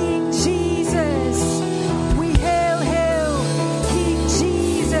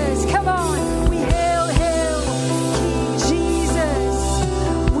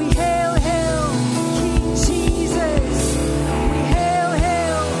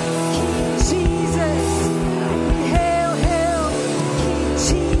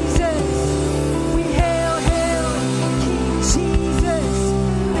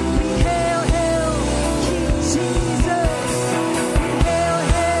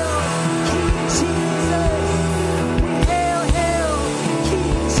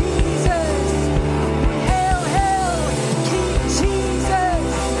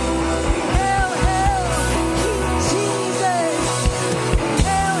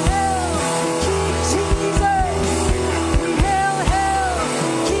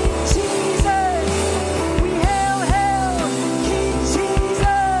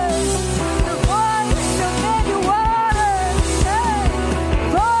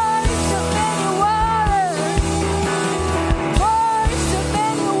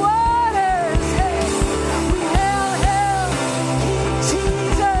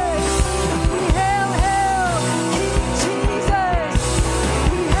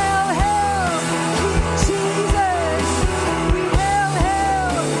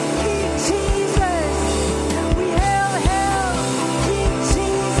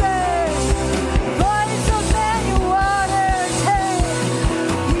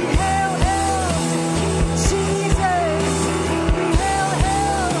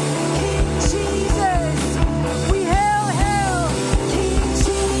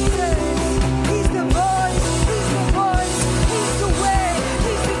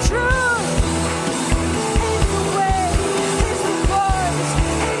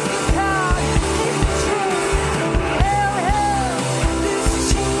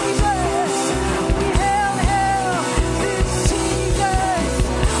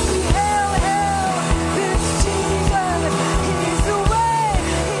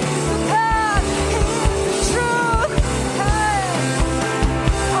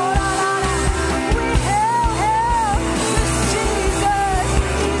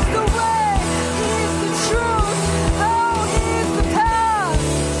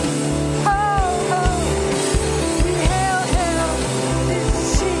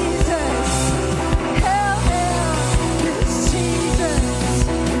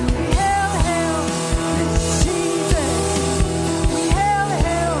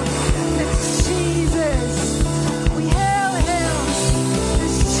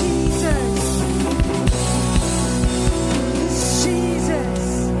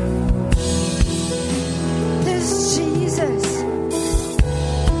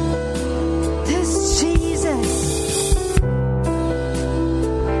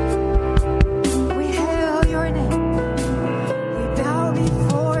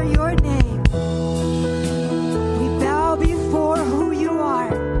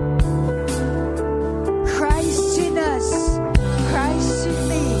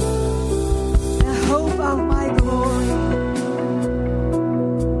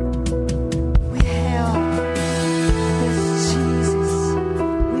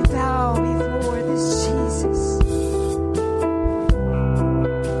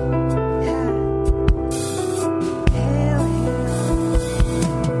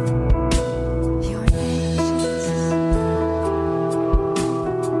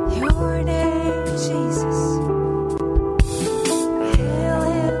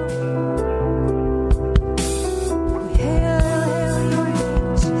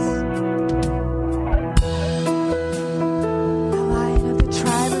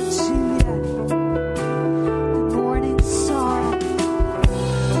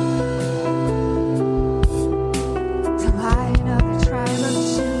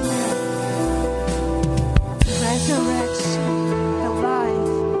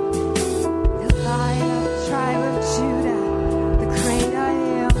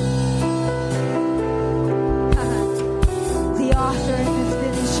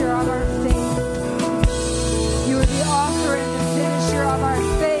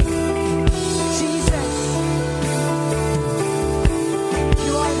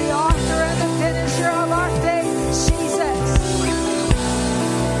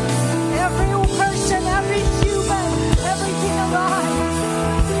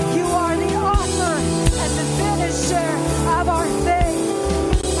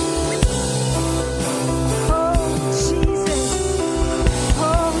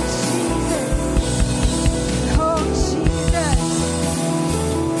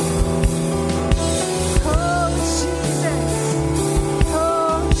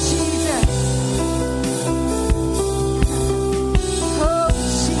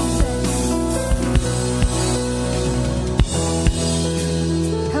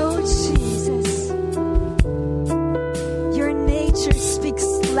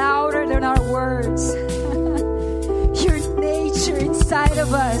 words. Your nature inside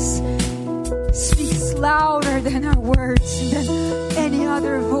of us speaks louder than our words, than any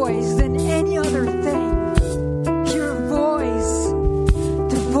other voice, than any other thing. Your voice,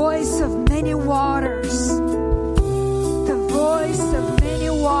 the voice of many waters, the voice of many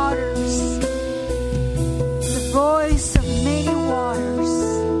waters, the voice of many waters,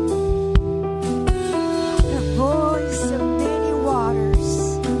 the voice of many waters.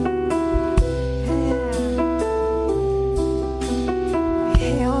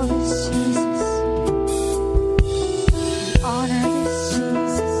 Hail this Jesus. Honor this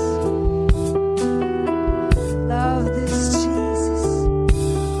Jesus. Love this Jesus.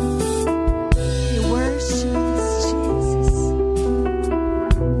 We worship this Jesus.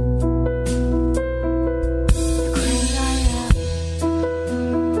 The great I am.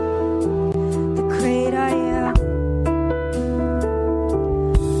 The great I am.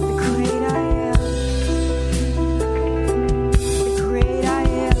 The great I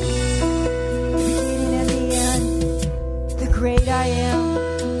am. The beginning and the end. The great I am.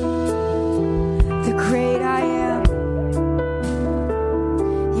 The great I am.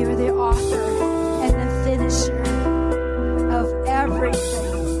 You're the author and the finisher of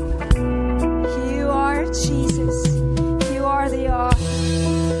everything. You are Jesus. You are the author.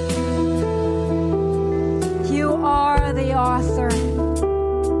 You are the author.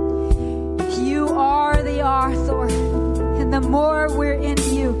 You are the author. And the more we're in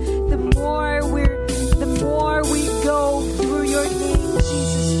you, the more we go through your name,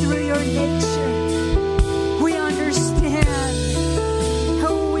 Jesus, through your nature. We understand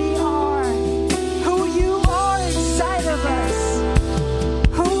who we are, who you are inside of us,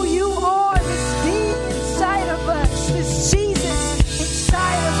 who you are, this being inside of us, this Jesus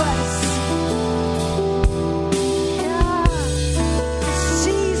inside of us. Yeah, this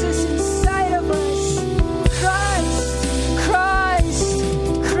Jesus inside of us. Christ, Christ,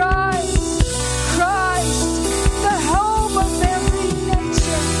 Christ, Christ, the hope of every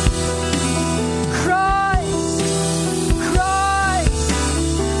nation. Christ, Christ,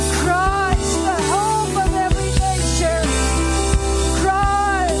 Christ, the hope of every nation.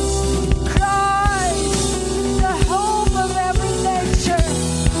 Christ, Christ, the hope of every nation.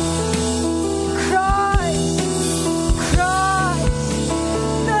 Christ, Christ,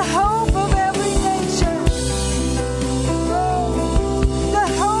 the hope of every nation. Oh, the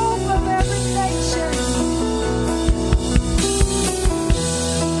hope of every nation.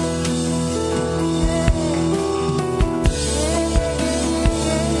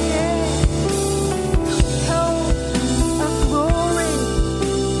 Hope of glory,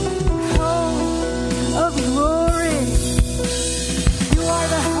 hope of glory. You are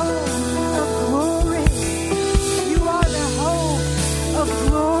the hope of glory. You are the hope of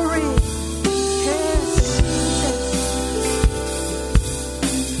glory. Yes, Jesus.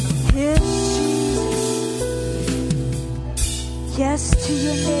 Yes, Jesus. Yes to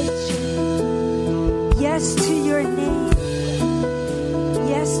your nature. Yes to your name.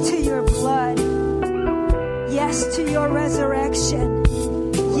 Yes to your blood. Yes to your resurrection.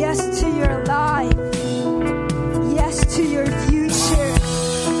 Yes to your life. Yes to your future.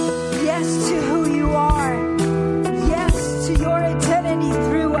 Yes to who you are. Yes to your identity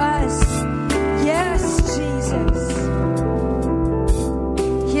through us. Yes, Jesus.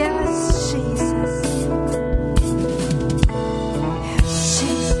 Yes, Jesus. Yes,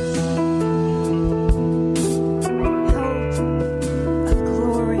 Jesus. Hope of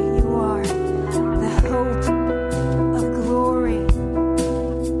glory, you are the hope of glory.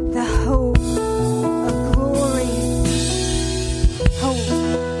 The hope of glory. Hope.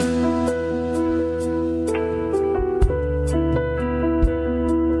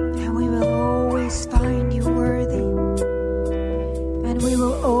 And we will always find you worthy. And we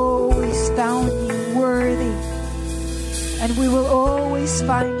will always find you worthy. And we will always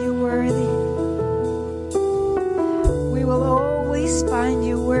find you worthy. We will always find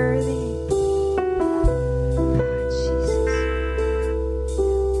you worthy. Jesus.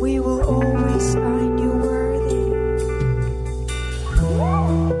 We will always find you worthy.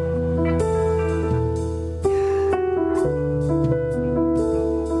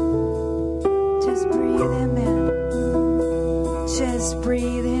 Just breathe him in. Just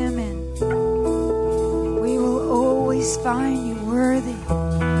breathe him in. We will always find you worthy.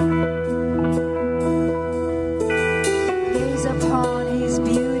 Gaze upon his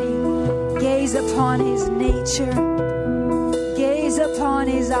beauty. Gaze upon his nature. Gaze upon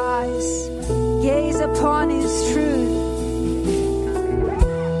his eyes. Gaze upon his truth.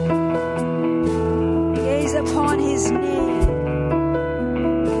 Gaze upon his name.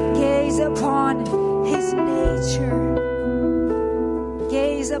 Gaze Gaze upon his nature.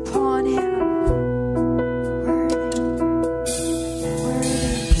 Gaze upon him. Worthy.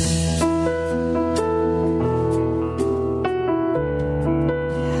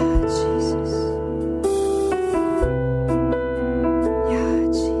 Yeah, Jesus. Yeah,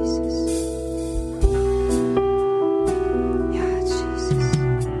 Jesus. Yeah, Jesus.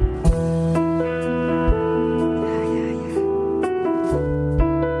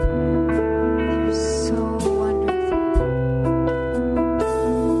 You're so wonderful.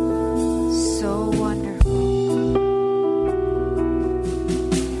 So wonderful.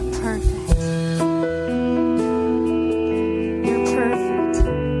 You're perfect. You're perfect.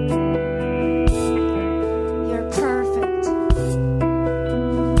 You're perfect.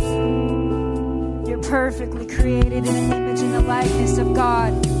 You're perfectly created in the image and the likeness of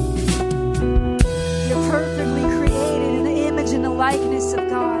God. You're perfectly created in the image and the likeness of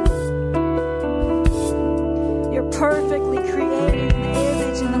God. You're perfectly created in the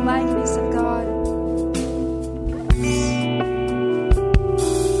image and the likeness of God.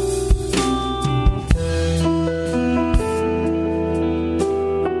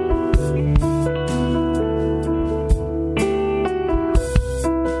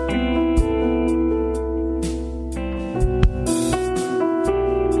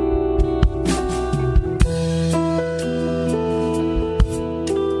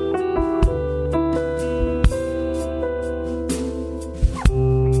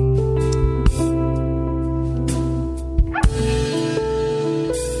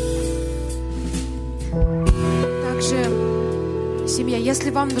 Также, семья,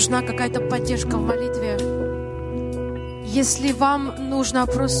 если вам нужна какая-то поддержка в молитве, если вам нужно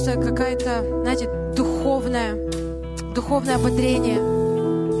просто какая-то, знаете, духовное ободрение,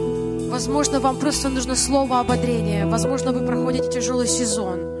 возможно, вам просто нужно слово ободрения, возможно, вы проходите тяжелый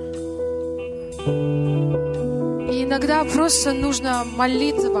сезон. И иногда просто нужна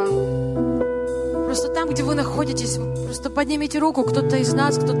молитва. Просто там, где вы находитесь, просто поднимите руку, кто-то из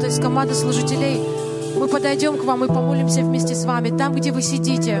нас, кто-то из команды служителей. Мы подойдем к вам и помолимся вместе с вами. Там, где вы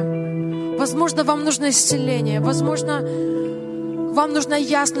сидите, возможно, вам нужно исцеление, возможно, вам нужна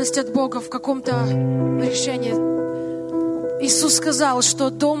ясность от Бога в каком-то решении. Иисус сказал, что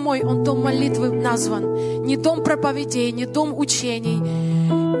дом мой, он дом молитвы назван. Не дом проповедей, не дом учений,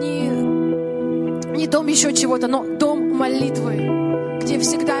 не дом еще чего-то, но дом молитвы, где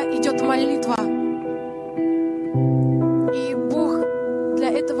всегда идет молитва. И Бог для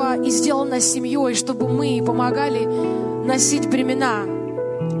этого и сделал нас семьей, чтобы мы помогали носить бремена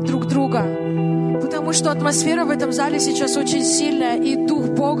друг друга. Потому что атмосфера в этом зале сейчас очень сильная, и Дух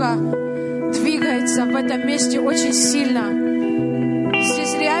Бога двигается в этом месте очень сильно.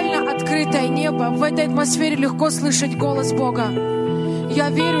 Здесь реально открытое небо. В этой атмосфере легко слышать голос Бога. Я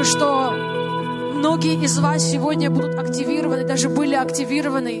верю, что многие из вас сегодня будут активированы, даже были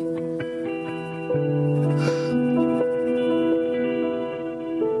активированы.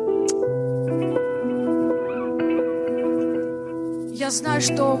 Я знаю,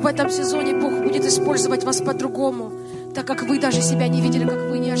 что в этом сезоне Бог будет использовать вас по-другому, так как вы даже себя не видели, как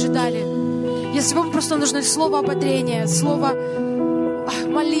вы не ожидали. Если вам просто нужно слово ободрения, слово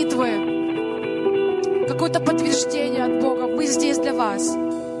молитвы, какое-то подтверждение от Бога, мы здесь для вас.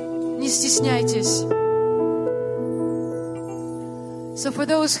 Не стесняйтесь. So for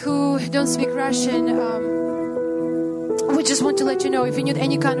those who don't speak Russian, we just want to let you know, if you need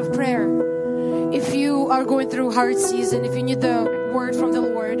any kind of prayer, if you are going through hard season, if you need the word from the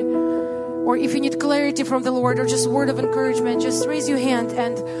Lord, or if you need clarity from the Lord, or just word of encouragement, just raise your hand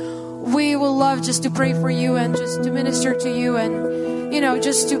and we will love just to pray for you and just to minister to you and,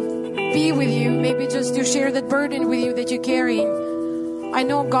 just to be with you, maybe just to share that burden with you that you carry. I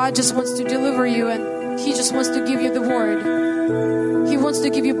know God just wants to deliver you and He just wants to give you the word. He wants to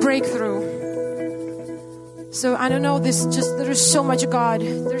give you breakthrough. So I don't know, there's so much God.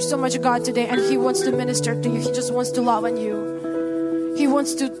 There's so much God today, and He wants to minister to you. He just wants to love on you. He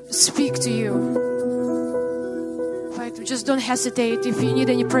wants to speak to you. Right? Just don't hesitate. If you need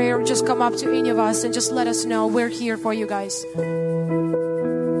any prayer, just come up to any of us and just let us know. We're here for you guys.